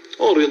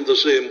 Or in the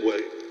same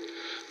way,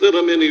 there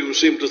are many who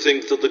seem to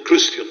think that the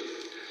Christian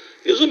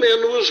is a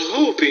man who is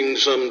hoping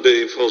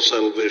someday for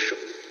salvation.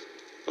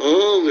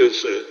 Oh, they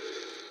say,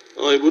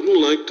 I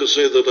wouldn't like to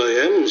say that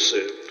I am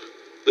saved.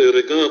 They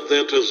regard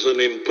that as an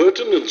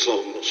impertinence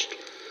almost.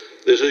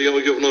 They say,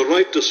 you've no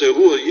right to say,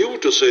 who are you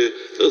to say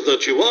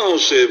that you are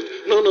saved?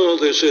 No, no,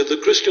 they say the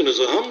Christian is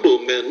a humble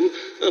man,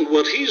 and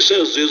what he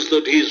says is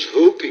that he's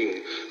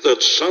hoping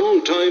that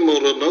sometime or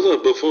another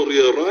before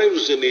he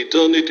arrives in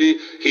eternity,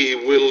 he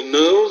will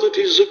know that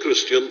he's a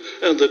Christian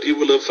and that he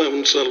will have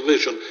found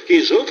salvation.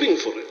 He's hoping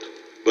for it.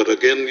 But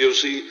again, you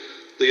see,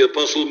 the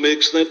apostle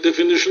makes that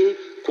definition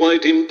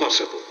quite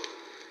impossible.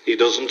 He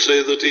doesn't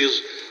say that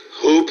he's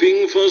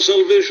hoping for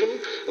salvation,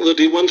 that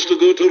he wants to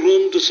go to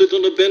Rome to sit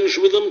on a bench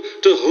with them,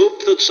 to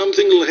hope that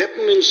something will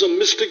happen in some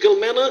mystical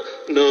manner.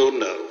 No,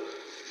 no.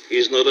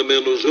 He's not a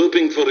man who's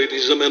hoping for it.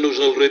 He's a man who's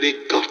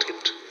already got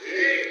it.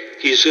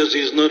 He says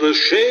he's not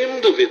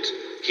ashamed of it.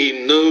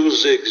 He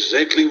knows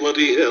exactly what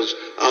he has.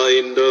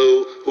 I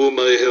know whom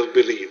I have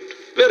believed.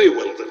 Very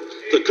well then.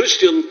 The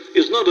Christian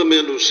is not a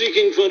man who's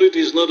seeking for it.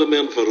 He's not a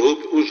man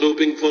who's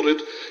hoping for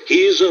it.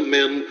 He's a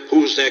man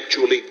who's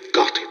actually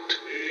got it.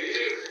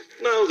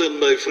 Now then,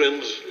 my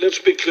friends, let's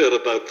be clear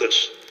about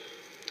this.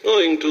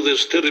 Owing to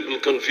this terrible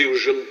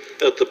confusion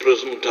at the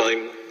present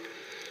time,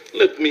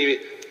 let me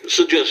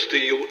suggest to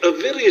you a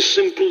very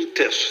simple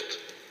test,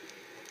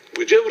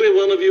 which every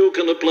one of you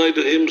can apply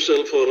to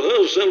himself or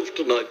herself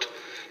tonight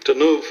to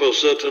know for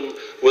certain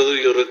whether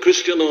you're a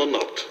Christian or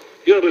not.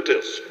 Here it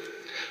is.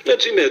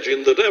 Let's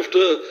imagine that after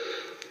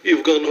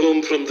you've gone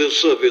home from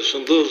this service,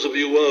 and those of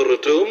you who are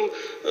at home,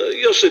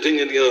 you're sitting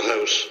in your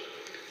house,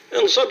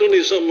 and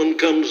suddenly someone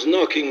comes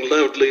knocking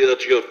loudly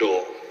at your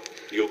door.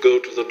 You go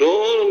to the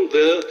door, and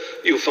there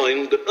you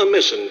find a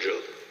messenger.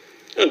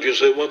 And you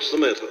say, what's the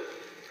matter?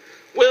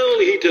 Well,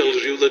 he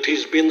tells you that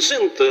he's been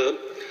sent there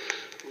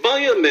by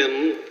a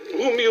man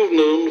whom you've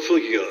known for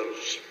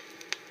years.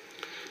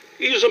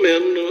 He's a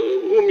man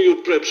whom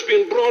you've perhaps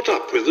been brought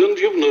up with, and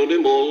you've known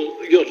him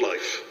all your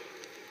life.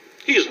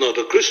 He's not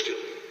a Christian.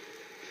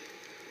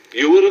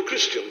 You are a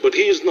Christian, but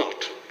he is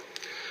not.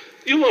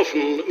 You've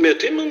often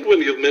met him, and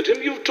when you've met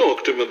him, you've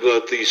talked to him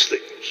about these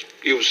things.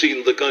 You've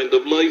seen the kind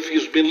of life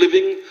he's been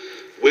living,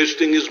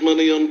 wasting his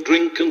money on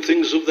drink and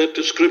things of that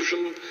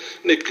description,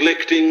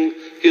 neglecting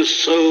his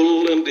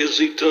soul and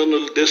his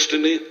eternal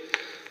destiny.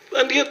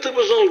 And yet there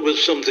was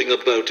always something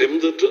about him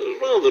that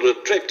rather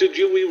attracted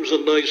you. He was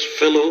a nice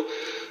fellow,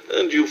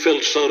 and you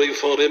felt sorry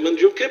for him, and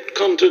you kept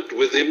contact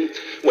with him.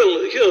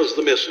 Well, here's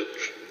the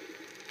message.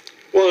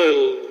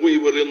 While we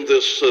were in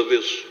this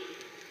service,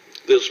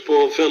 this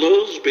poor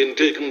fellow's been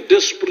taken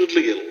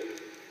desperately ill.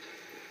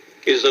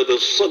 He's had a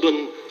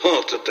sudden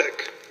heart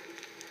attack.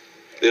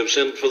 They've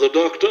sent for the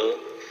doctor.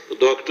 The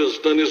doctor's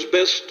done his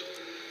best,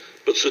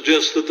 but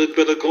suggests that they'd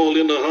better call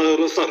in a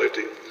higher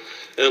authority.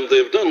 And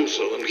they've done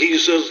so. And he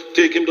says,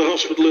 take him to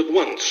hospital at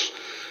once.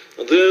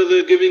 And there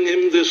they're giving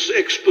him this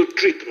expert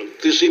treatment,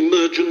 this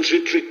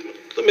emergency treatment.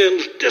 The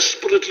man's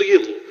desperately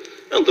ill.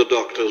 And the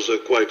doctors are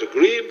quite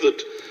agreed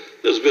that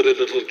there's very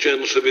little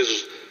chance of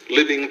his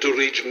living to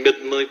reach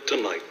midnight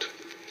tonight.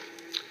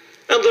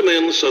 And the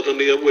man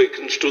suddenly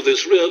awakens to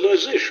this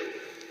realization.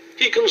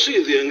 He can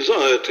see the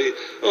anxiety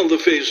on the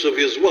face of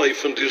his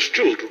wife and his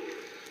children.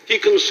 He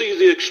can see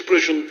the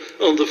expression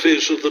on the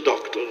face of the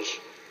doctors.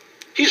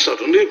 He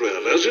suddenly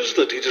realizes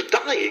that he's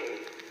dying.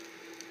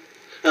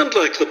 And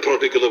like the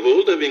prodigal of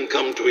old, having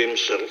come to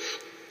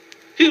himself,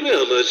 he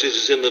realizes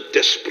he's in a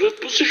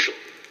desperate position.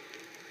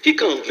 He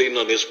can't lean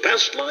on his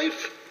past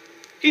life.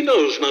 He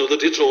knows now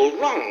that it's all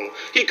wrong.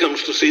 He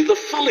comes to see the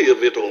folly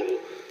of it all.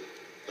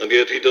 And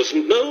yet he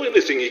doesn't know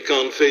anything. He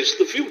can't face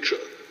the future.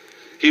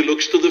 He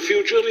looks to the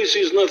future. He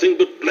sees nothing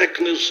but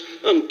blackness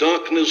and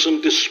darkness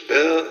and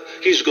despair.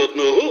 He's got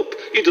no hope.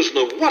 He doesn't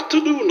know what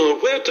to do nor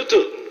where to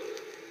turn.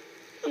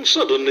 And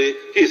suddenly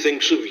he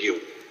thinks of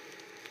you.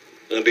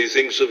 And he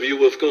thinks of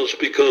you, of course,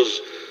 because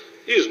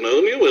he's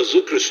known you as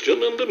a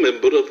Christian and a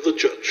member of the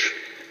church.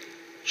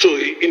 So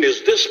in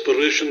his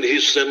desperation, he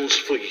sends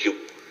for you.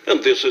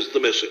 And this is the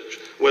message.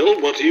 Well,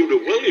 what do you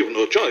do? Well, you've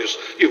no choice.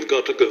 You've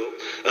got to go.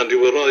 And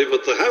you arrive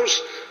at the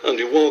house, and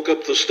you walk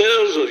up the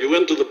stairs, or you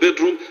enter the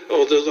bedroom,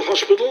 or there's the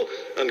hospital,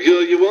 and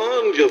here you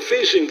are, and you're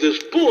facing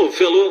this poor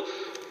fellow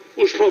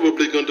who's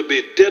probably going to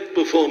be dead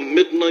before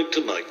midnight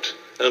tonight,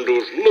 and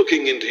who's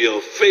looking into your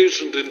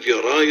face and into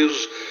your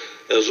eyes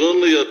as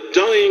only a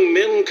dying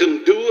man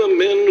can do, a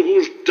man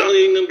who's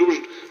dying and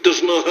who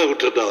doesn't know how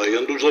to die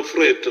and who's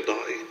afraid to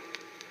die.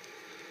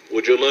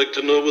 Would you like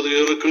to know whether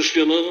you're a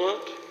Christian or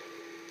not?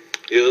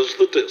 Here's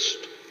the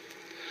test.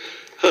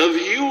 Have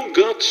you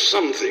got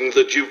something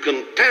that you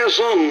can pass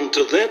on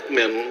to that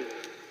man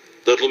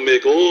that'll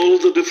make all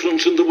the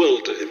difference in the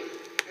world to him?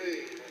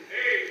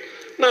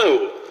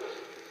 Now,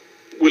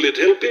 Will it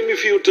help him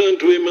if you turn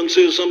to him and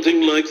say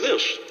something like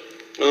this?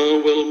 "Ah,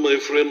 well, my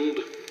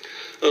friend,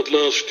 at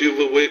last you've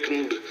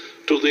awakened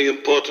to the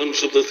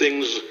importance of the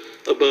things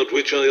about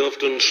which I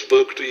often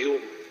spoke to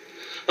you.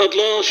 At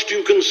last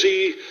you can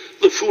see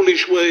the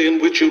foolish way in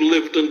which you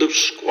lived and have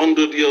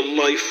squandered your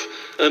life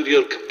and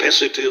your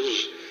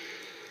capacities.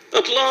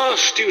 At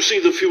last you see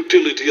the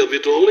futility of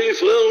it all.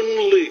 If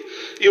only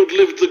you'd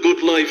lived the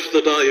good life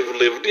that I've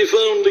lived. If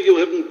only you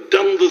hadn't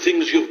done the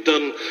things you've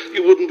done,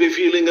 you wouldn't be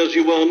feeling as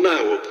you are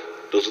now."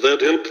 Does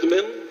that help the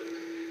men?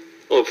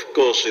 Of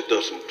course it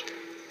doesn't.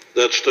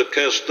 That's to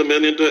cast the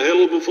man into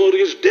hell before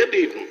he's dead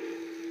even.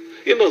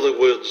 In other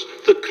words,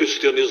 the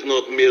Christian is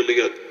not merely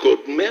a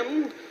good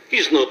man.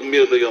 He's not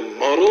merely a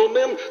moral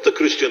man. The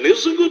Christian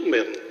is a good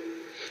man.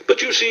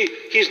 But you see,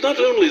 he's not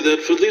only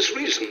that for this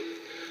reason,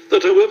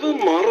 that however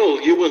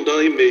moral you and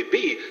I may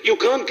be, you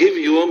can't give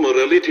your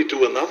morality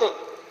to another.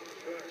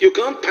 You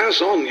can't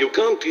pass on, you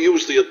can't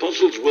use the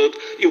apostle's word,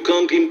 you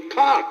can't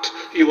impart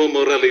your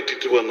morality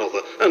to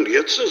another. And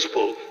yet, says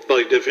Paul,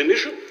 by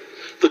definition,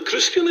 the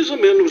Christian is a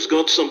man who's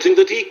got something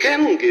that he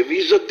can give.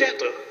 He's a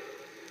debtor.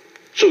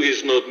 So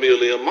he's not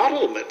merely a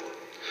moral man.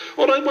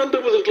 Or I wonder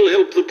whether it'll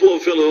help the poor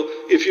fellow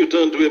if you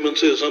turn to him and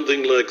say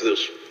something like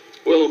this.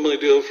 "Well, my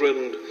dear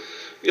friend,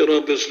 you're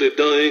obviously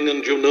dying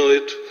and you know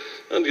it,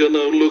 and you're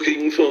now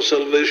looking for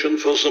salvation,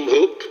 for some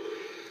hope.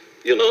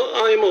 You know,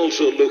 I'm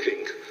also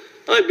looking.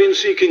 I've been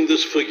seeking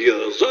this for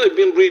years. I've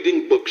been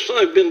reading books.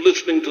 I've been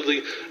listening to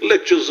the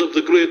lectures of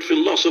the great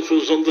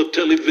philosophers on the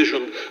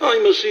television.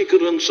 I'm a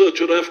seeker and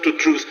searcher after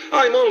truth.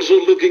 I'm also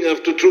looking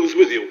after truth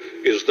with you."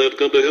 Is that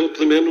going to help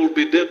the man who'll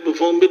be dead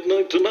before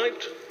midnight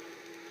tonight?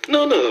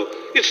 No.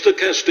 It's to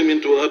cast him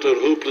into utter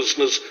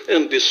hopelessness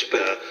and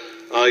despair.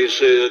 I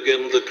say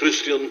again, the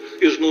Christian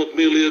is not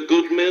merely a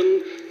good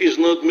man. He's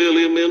not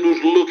merely a man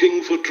who's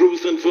looking for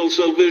truth and for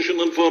salvation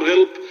and for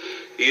help.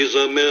 He's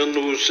a man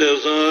who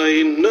says,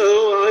 "I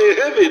know I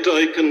have it,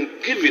 I can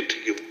give it to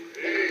you."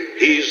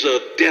 He's a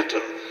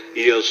debtor.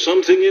 He has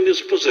something in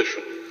his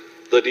possession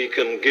that he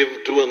can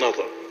give to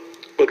another.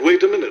 But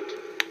wait a minute.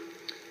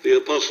 The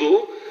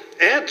apostle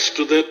adds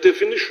to that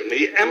definition.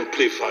 He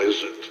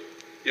amplifies it.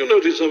 You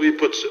notice how he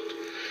puts it.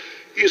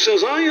 He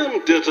says, "I am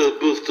debtor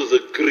both to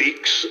the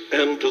Greeks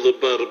and to the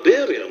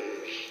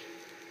barbarians,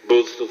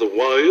 both to the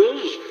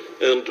wise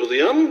and to the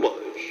unwise."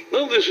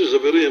 Now, this is a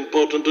very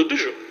important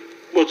addition.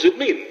 What's it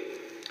mean?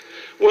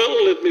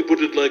 Well, let me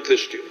put it like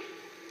this to you.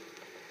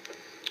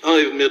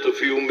 I've met a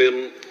few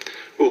men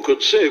who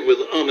could say with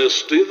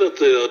honesty that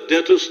they are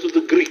debtors to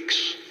the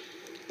Greeks.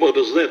 What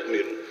does that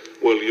mean?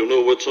 Well, you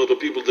know what sort of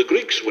people the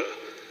Greeks were.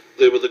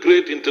 They were the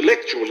great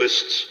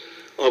intellectualists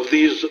of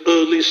these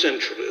early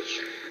centuries.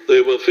 They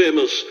were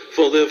famous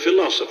for their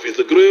philosophy.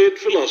 The great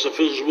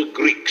philosophers were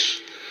Greeks.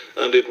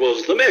 And it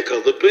was the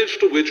Mecca, the place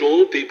to which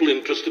all people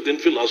interested in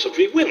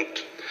philosophy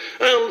went.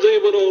 And they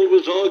were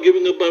always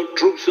arguing about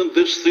truth and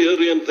this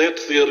theory and that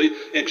theory,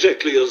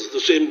 exactly as the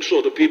same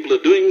sort of people are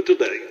doing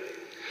today.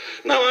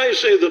 Now, I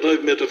say that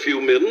I've met a few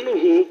men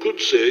who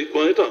could say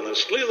quite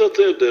honestly that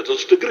they're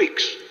debtors to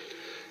Greeks.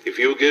 If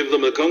you gave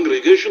them a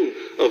congregation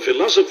of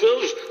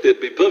philosophers, they'd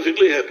be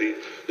perfectly happy.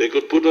 They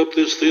could put up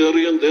this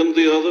theory and then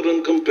the other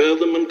and compare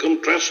them and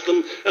contrast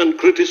them and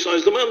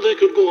criticize them, and they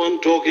could go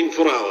on talking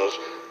for hours.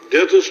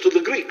 Debtors to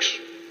the Greeks.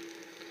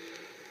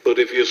 But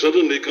if you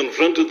suddenly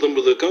confronted them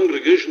with a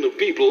congregation of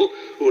people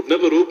who had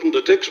never opened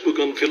a textbook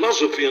on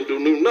philosophy and who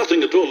knew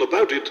nothing at all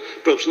about it,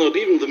 perhaps not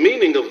even the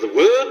meaning of the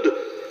word,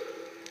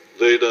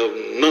 they'd have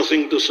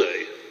nothing to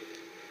say.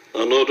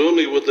 And not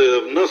only would they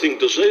have nothing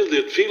to say,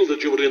 they'd feel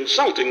that you were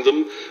insulting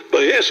them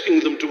by asking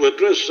them to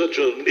address such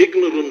an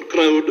ignorant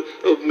crowd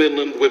of men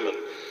and women.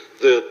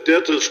 They're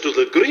debtors to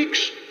the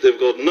Greeks. They've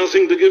got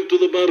nothing to give to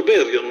the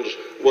barbarians.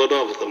 What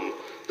of them?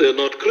 They're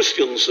not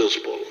Christians, says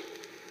Paul.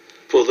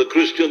 For the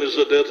Christian is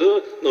a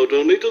debtor not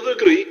only to the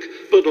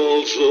Greek, but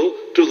also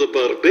to the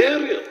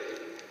barbarian.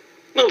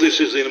 Now, this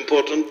is an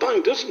important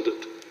point, isn't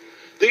it?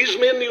 These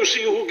men, you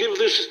see, who give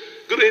this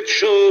great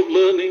show of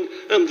learning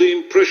and the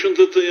impression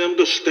that they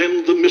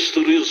understand the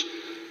mysteries,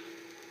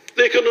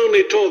 they can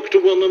only talk to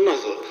one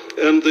another,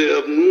 and they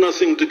have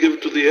nothing to give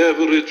to the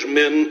average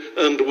men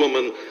and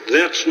women.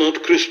 That's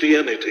not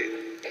Christianity.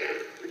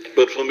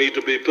 But for me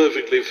to be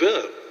perfectly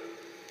fair,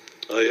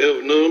 I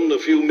have known a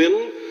few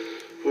men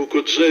who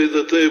could say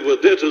that they were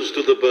debtors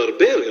to the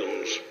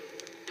barbarians.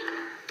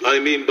 I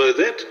mean by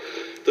that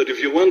if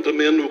you want a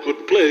man who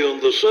could play on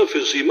the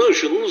surface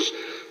emotions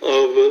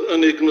of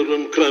an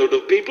ignorant crowd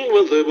of people,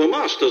 well, they were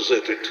masters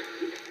at it.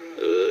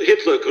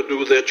 Hitler could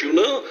do that, you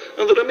know,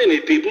 and there are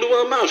many people who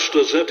are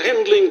masters at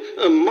handling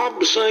a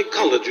mob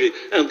psychology,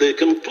 and they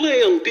can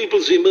play on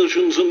people's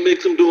emotions and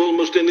make them do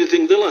almost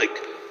anything they like.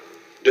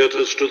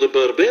 Debtors to the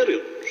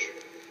barbarians.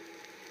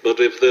 But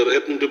if there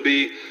happened to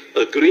be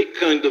a Greek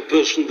kind of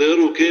person there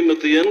who came at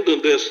the end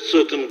and asked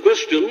certain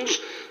questions,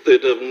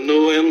 they'd have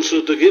no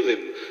answer to give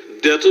him.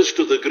 Debtors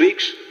to the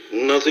Greeks,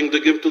 nothing to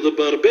give to the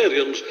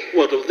barbarians.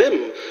 What of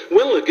them?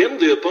 Well, again,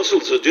 the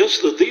apostle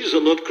suggests that these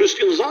are not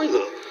Christians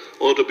either.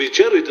 Or to be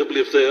charitable,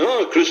 if they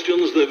are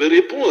Christians, they're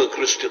very poor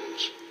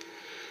Christians.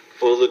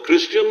 For the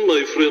Christian,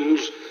 my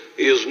friends,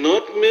 is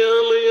not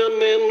merely a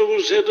man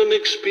who's had an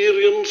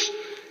experience.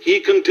 He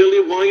can tell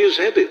you why he's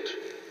had it.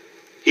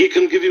 He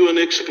can give you an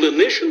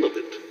explanation of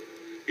it.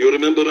 You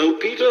remember how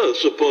Peter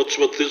supports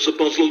what this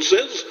apostle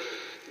says?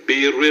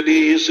 Be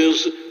ready, he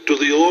says, to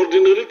the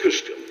ordinary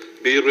Christian.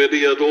 Be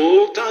ready at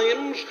all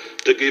times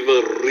to give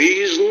a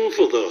reason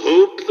for the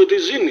hope that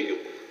is in you.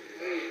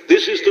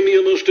 This is to me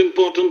a most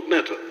important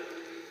matter.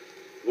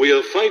 We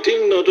are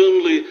fighting not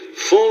only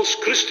false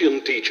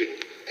Christian teaching,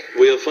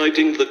 we are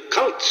fighting the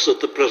cults at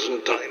the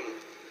present time.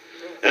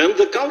 And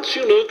the cults,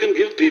 you know, can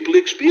give people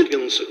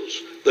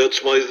experiences.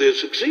 That's why they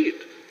succeed.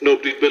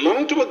 Nobody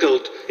belonged to a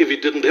cult if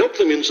it didn't help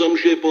them in some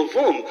shape or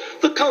form.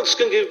 The cults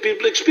can give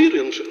people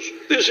experiences.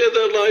 They say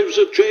their lives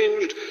have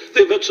changed.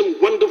 They've had some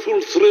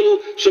wonderful thrill,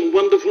 some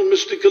wonderful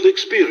mystical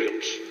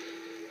experience.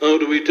 How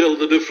do we tell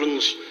the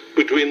difference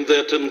between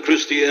that and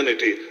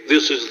Christianity?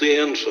 This is the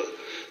answer.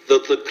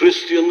 That the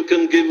Christian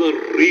can give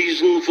a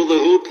reason for the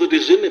hope that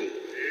is in him.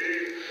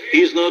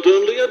 He's not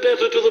only a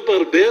debtor to the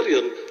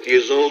barbarian, he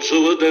is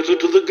also a debtor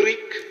to the Greek.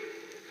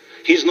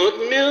 He's not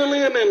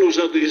merely a man who's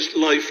had his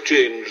life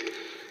changed.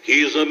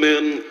 He is a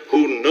man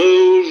who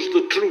knows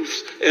the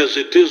truth as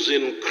it is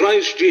in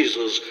Christ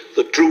Jesus,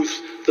 the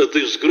truth that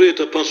this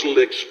great apostle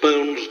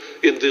expounds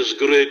in this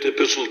great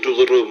epistle to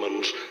the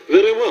Romans.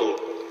 Very well.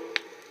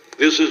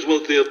 This is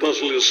what the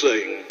apostle is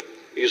saying.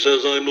 He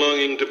says, I'm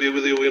longing to be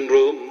with you in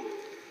Rome,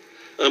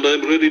 and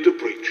I'm ready to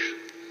preach.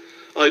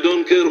 I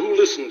don't care who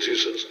listens, he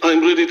says.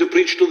 I'm ready to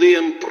preach to the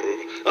emperor.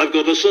 I've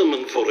got a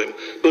sermon for him.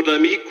 But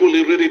I'm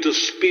equally ready to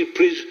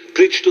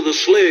preach to the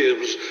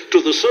slaves,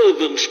 to the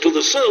servants, to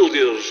the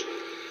soldiers.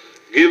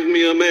 Give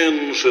me a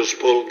man, says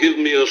Paul. Give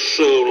me a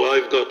soul.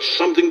 I've got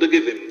something to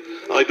give him.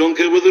 I don't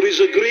care whether he's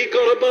a Greek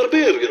or a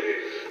barbarian.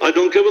 I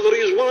don't care whether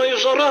he's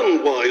wise or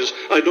unwise.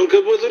 I don't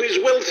care whether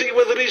he's wealthy,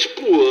 whether he's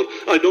poor.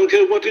 I don't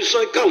care what his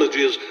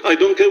psychology is. I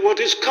don't care what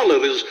his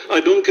color is. I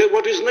don't care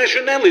what his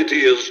nationality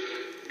is.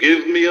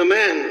 Give me a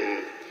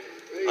man,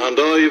 and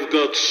I've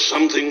got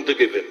something to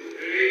give him.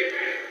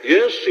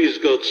 Yes, he's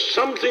got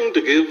something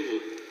to give,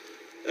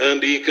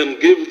 and he can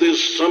give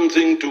this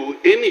something to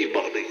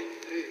anybody,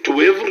 to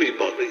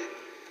everybody.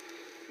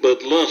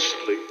 But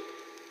lastly,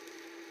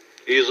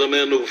 he's a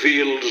man who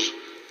feels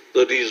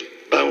that he's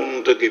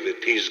bound to give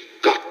it. He's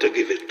got to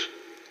give it.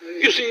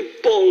 You see,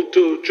 Paul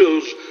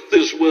chose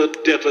this word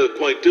debtor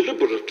quite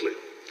deliberately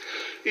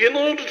in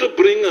order to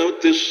bring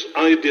out this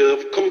idea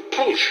of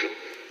compulsion.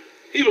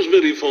 He was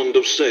very fond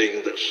of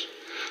saying this.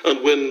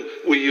 And when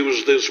we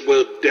use this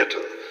word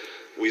debtor,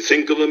 we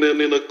think of a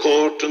man in a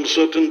court and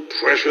certain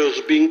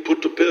pressures being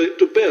put to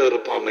bear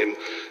upon him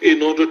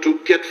in order to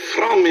get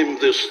from him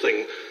this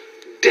thing.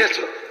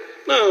 Debtor.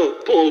 Now,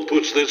 Paul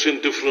puts this in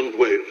different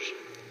ways.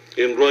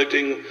 In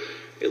writing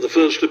in the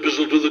first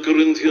epistle to the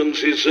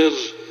Corinthians, he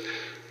says,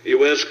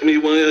 you ask me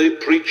why I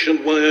preach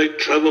and why I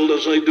travel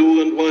as I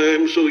do and why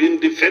I'm so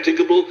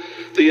indefatigable.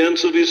 The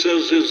answer, he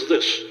says, is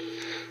this.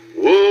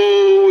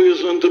 Woe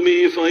is unto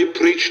me if I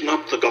preach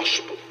not the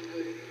gospel.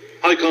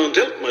 I can't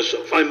help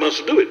myself. I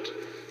must do it.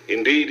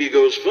 Indeed, he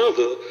goes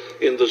further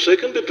in the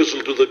second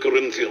epistle to the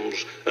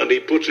Corinthians, and he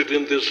puts it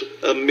in this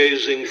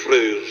amazing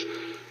phrase,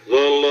 the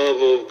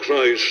love of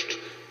Christ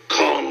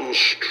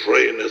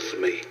constraineth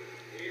me.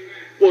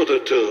 What a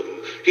term.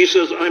 He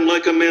says, I'm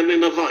like a man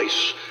in a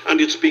vice,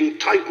 and it's being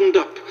tightened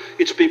up.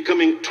 It's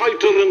becoming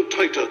tighter and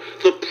tighter.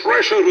 The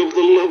pressure of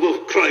the love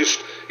of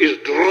Christ is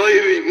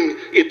driving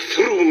it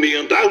through me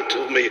and out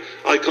of me.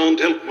 I can't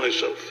help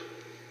myself.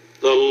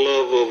 The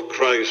love of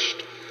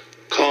Christ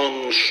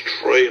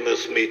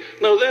constraineth me.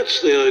 Now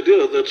that's the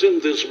idea that's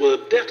in this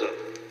word debtor.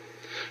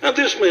 And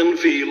this man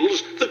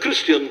feels, the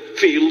Christian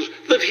feels,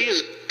 that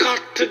he's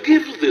got to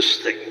give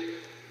this thing.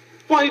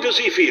 Why does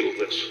he feel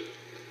this?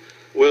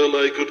 Well,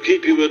 I could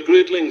keep you at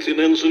great length in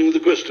answering the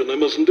question. I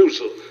mustn't do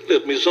so.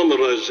 Let me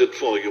summarize it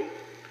for you.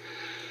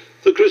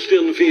 The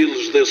Christian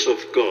feels this, of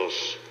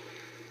course,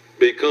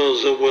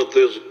 because of what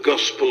this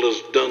gospel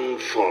has done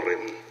for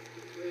him.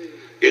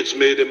 It's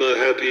made him a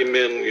happy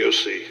man, you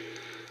see.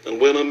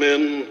 And when a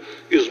man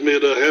is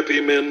made a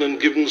happy man and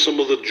given some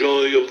of the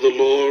joy of the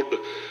Lord,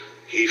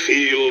 he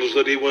feels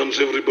that he wants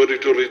everybody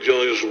to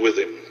rejoice with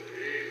him.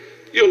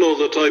 You know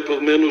the type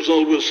of man who's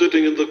always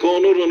sitting in the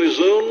corner on his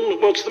own.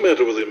 What's the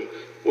matter with him?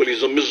 Well,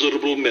 he's a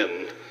miserable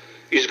man.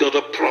 He's got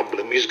a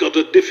problem. He's got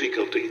a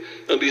difficulty.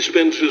 And he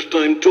spends his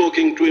time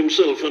talking to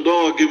himself and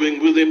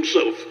arguing with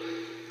himself.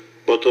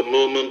 But the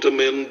moment a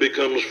man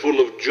becomes full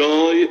of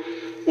joy,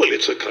 well,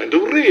 it's a kind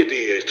of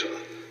radiator.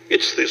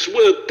 It's this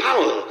word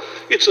power.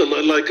 It's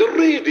like a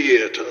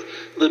radiator.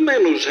 The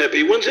man who's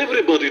happy wants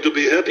everybody to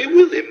be happy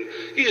with him.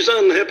 He's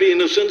unhappy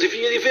in a sense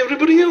if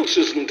everybody else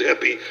isn't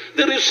happy.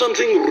 There is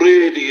something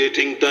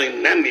radiating,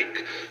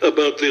 dynamic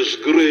about this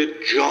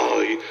great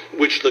joy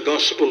which the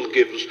gospel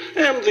gives.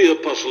 And the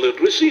apostle had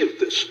received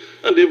this.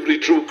 And every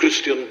true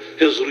Christian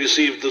has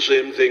received the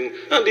same thing.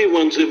 And he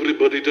wants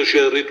everybody to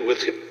share it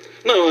with him.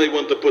 Now I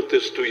want to put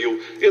this to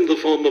you in the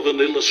form of an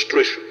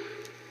illustration.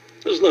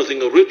 There's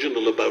nothing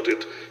original about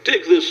it.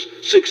 Take this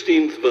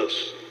 16th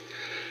verse.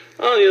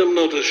 I am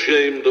not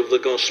ashamed of the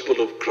gospel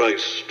of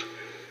Christ,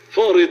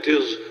 for it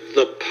is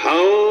the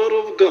power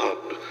of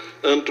God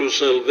unto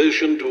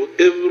salvation to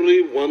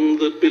every one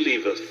that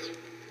believeth.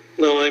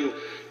 Now I'm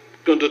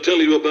going to tell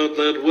you about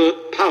that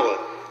word power.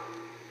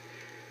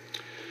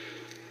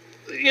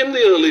 In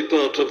the early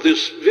part of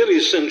this very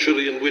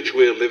century in which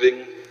we're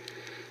living,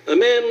 a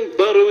man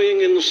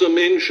burrowing in some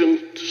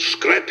ancient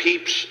scrap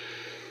heaps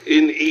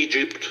in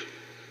Egypt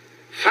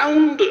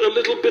found a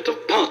little bit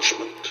of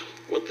parchment,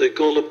 what they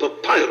call a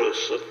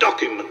papyrus, a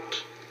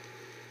document.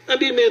 And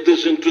he made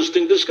this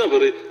interesting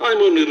discovery. I'm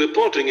only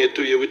reporting it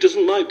to you. It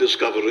isn't my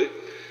discovery.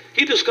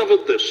 He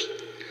discovered this,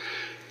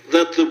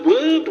 that the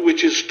word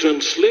which is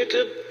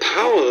translated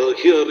power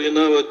here in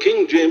our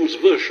King James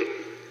Version,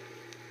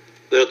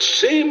 that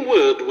same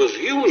word was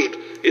used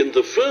in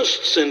the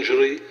 1st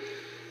century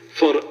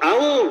for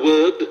our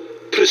word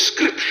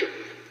prescription.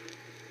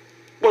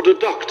 What a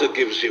doctor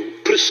gives you,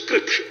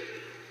 prescription.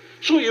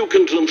 So you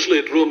can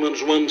translate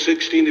Romans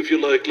 1:16 if you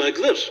like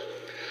this.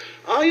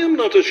 I am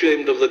not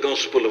ashamed of the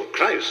gospel of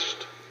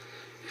Christ,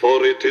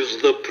 for it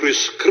is the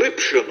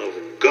prescription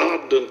of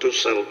God unto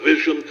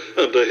salvation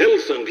and to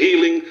health and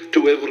healing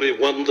to every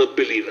one that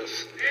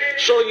believeth.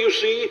 So you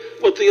see,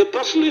 what the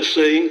apostle is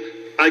saying,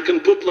 I can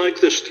put like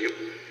this to you.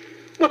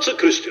 What's a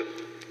Christian?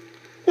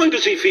 Why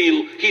does he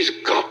feel he's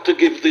got to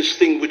give this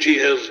thing which he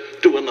has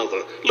to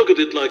another? Look at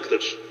it like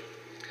this.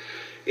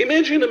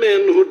 Imagine a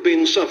man who'd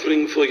been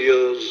suffering for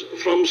years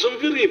from some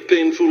very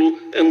painful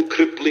and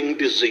crippling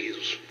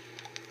disease,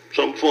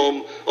 some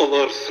form of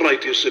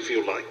arthritis, if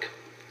you like.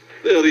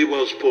 There he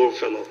was, poor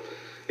fellow.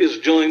 His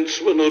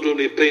joints were not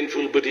only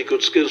painful, but he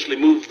could scarcely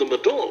move them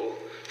at all.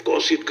 Of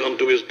course, he'd gone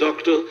to his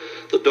doctor.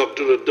 The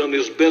doctor had done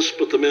his best,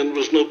 but the man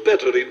was no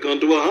better. He'd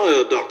gone to a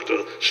higher doctor,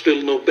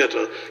 still no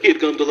better. He'd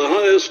gone to the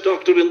highest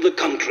doctor in the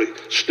country,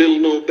 still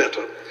no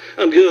better.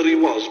 And here he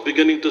was,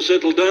 beginning to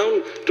settle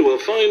down to a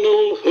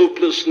final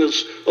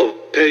hopelessness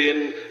of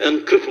pain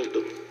and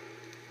crippledom.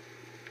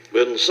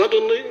 When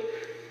suddenly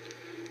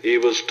he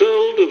was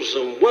told of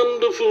some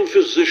wonderful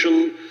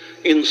physician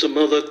in some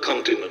other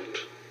continent.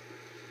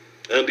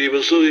 And he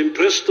was so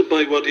impressed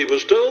by what he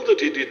was told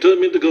that he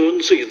determined to go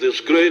and see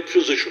this great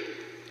physician.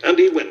 And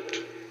he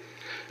went.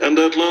 And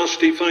at last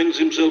he finds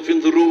himself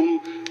in the room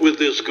with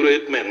this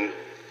great man.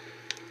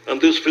 And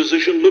this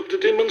physician looked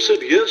at him and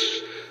said, yes,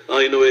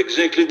 I know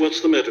exactly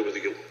what's the matter with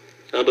you,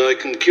 and I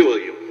can cure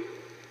you.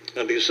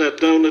 And he sat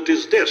down at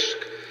his desk,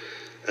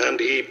 and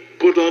he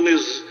put on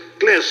his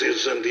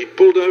glasses, and he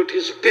pulled out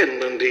his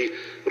pen, and he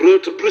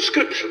wrote a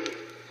prescription.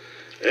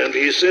 And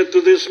he said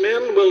to this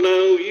man, well,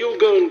 now, you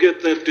go and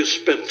get that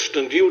dispensed,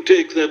 and you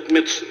take that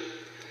medicine.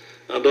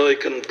 And I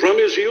can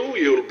promise you,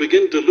 you'll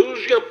begin to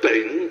lose your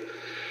pain,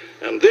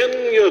 and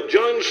then your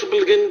joints will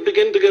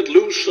begin to get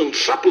loose and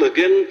supple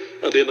again,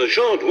 and in a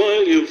short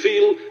while you'll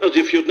feel as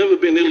if you'd never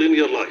been ill in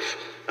your life.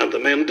 And the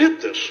man did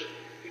this.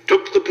 He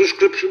took the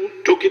prescription,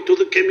 took it to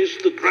the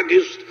chemist, the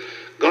druggist,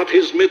 got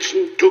his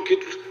medicine, took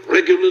it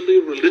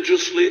regularly,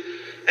 religiously,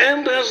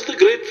 and as the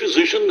great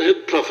physician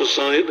had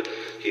prophesied,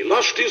 he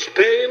lost his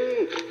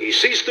pain, he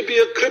ceased to be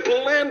a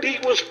cripple, and he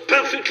was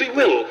perfectly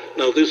well.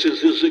 Now this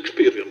is his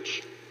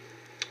experience.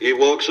 He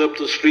walks up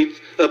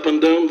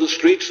and down the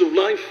streets of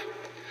life.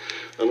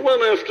 And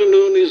one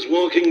afternoon he's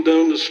walking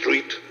down the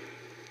street,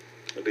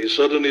 and he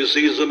suddenly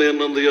sees a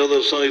man on the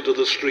other side of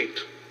the street.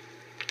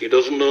 He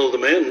doesn't know the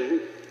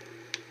man,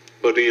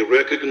 but he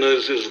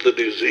recognizes the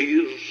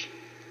disease.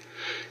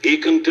 He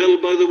can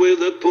tell by the way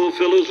that poor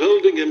fellow's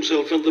holding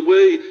himself and the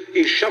way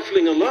he's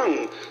shuffling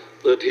along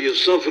that he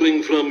is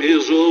suffering from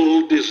his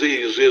old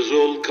disease, his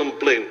old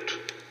complaint.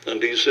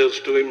 And he says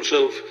to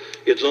himself,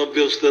 it's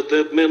obvious that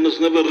that man has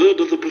never heard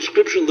of the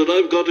prescription that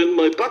I've got in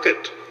my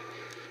pocket.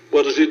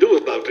 What does he do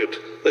about it?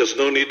 There's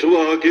no need to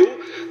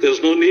argue.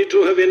 There's no need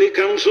to have any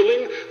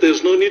counseling.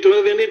 There's no need to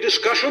have any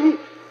discussion.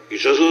 He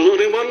says there's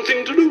only one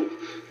thing to do.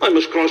 I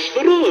must cross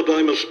the road.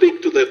 I must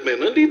speak to that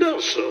man. And he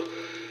does so.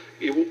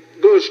 He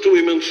goes to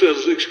him and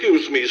says,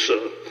 excuse me,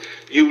 sir.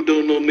 You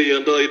don't know me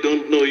and I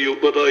don't know you,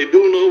 but I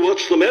do know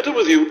what's the matter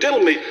with you.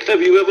 Tell me,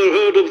 have you ever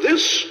heard of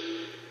this?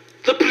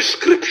 The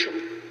prescription.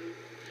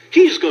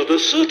 He's got a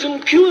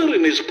certain cure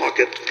in his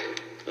pocket,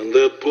 and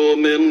that poor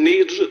man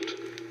needs it.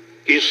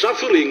 He's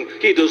suffering.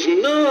 He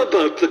doesn't know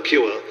about the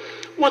cure.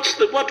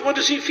 What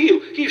does he feel?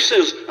 He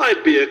says,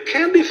 I'd be a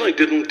cad if I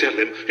didn't tell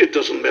him. It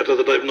doesn't matter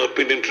that I've not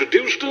been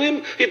introduced to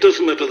him. It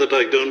doesn't matter that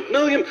I don't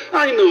know him.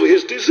 I know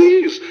his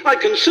disease. I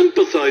can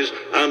sympathize,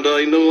 and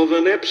I know of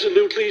an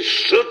absolutely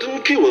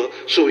certain cure,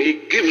 so he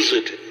gives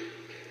it him.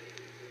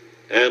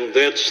 And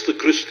that's the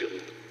Christian.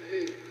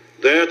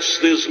 That's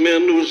this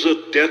man who's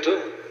a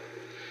debtor.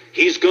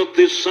 He's got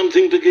this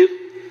something to give.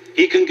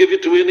 He can give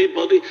it to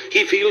anybody.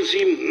 He feels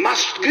he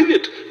must give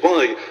it.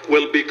 Why?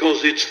 Well,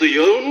 because it's the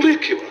only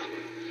cure.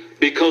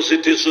 Because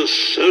it is a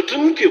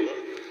certain cure.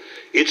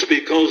 It's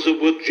because of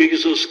what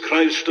Jesus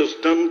Christ has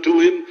done to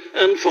him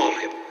and for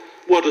him.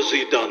 What has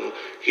he done?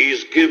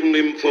 He's given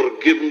him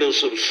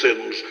forgiveness of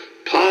sins,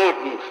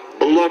 pardon,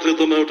 blotted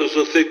them out as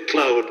a thick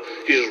cloud.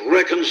 He's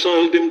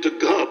reconciled him to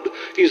God.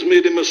 He's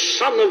made him a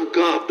son of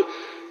God.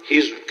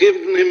 He's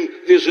given him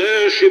this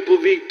heirship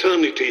of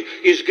eternity.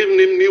 He's given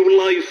him new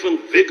life and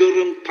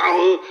vigor and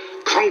power,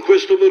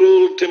 conquest over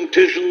old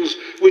temptations,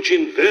 which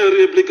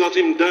invariably got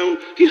him down.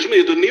 He's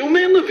made a new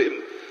man of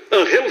him,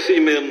 a healthy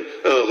man,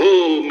 a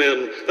whole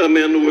man, a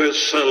man who has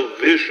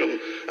salvation,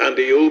 and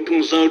he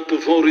opens out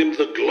before him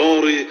the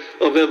glory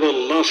of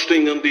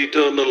everlasting and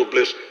eternal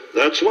bliss.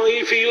 That's why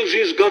he feels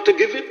he's got to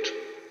give it.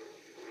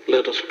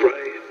 Let us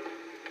pray.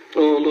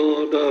 O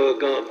Lord our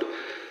God,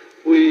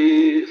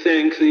 we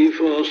thank thee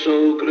for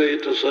so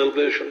great a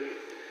salvation.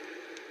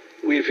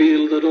 We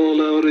feel that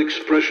all our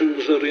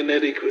expressions are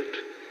inadequate.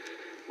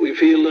 We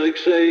feel like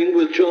saying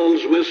with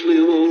Charles Wesley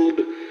of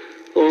old,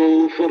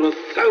 "Oh, for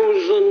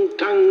 1,000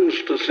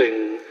 tongues to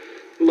sing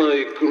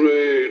my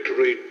great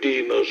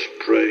Redeemer's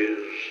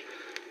praise,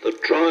 the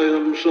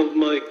triumphs of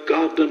my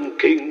God and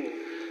King,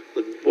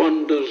 the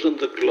wonders and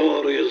the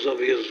glories of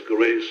his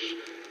grace.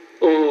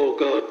 O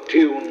God,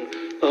 tune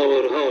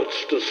our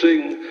hearts to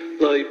sing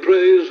thy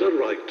praise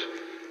aright.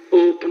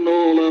 Open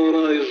all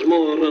our eyes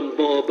more and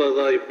more by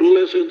thy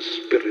blessed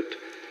Spirit,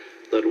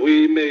 that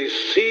we may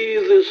see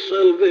this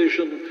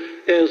salvation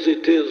as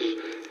it is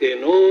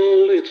in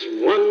all its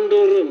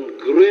wonder and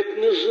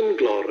greatness and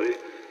glory,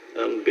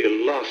 and be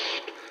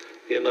lost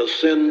in a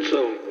sense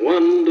of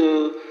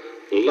wonder,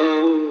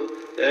 love,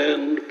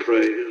 and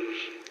praise.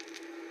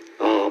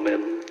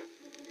 Amen.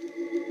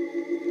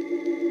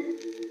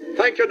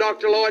 Thank you,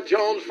 Dr. Lloyd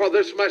Jones, for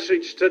this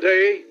message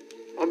today.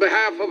 On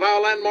behalf of our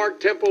Landmark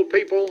Temple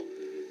people,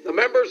 the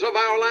members of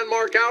our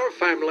Landmark Hour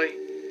family,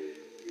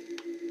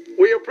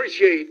 we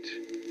appreciate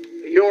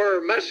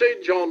your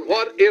message on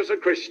what is a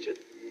Christian.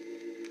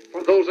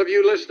 For those of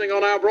you listening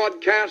on our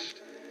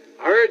broadcast,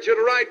 I urge you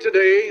to write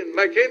today and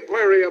make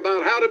inquiry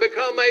about how to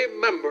become a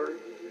member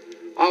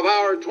of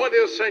our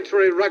 20th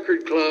Century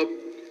Record Club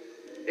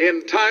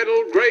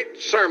entitled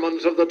Great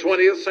Sermons of the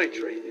 20th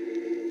Century.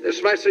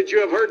 This message you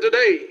have heard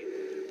today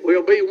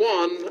will be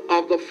one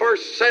of the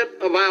first set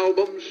of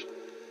albums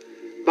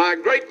by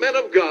great men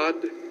of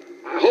God.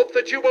 I hope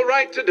that you will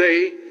write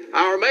today.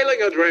 Our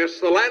mailing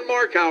address, the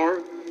Landmark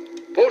Hour,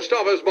 Post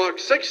Office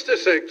Box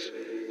 66,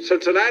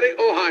 Cincinnati,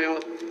 Ohio,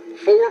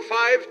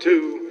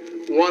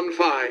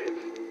 45215.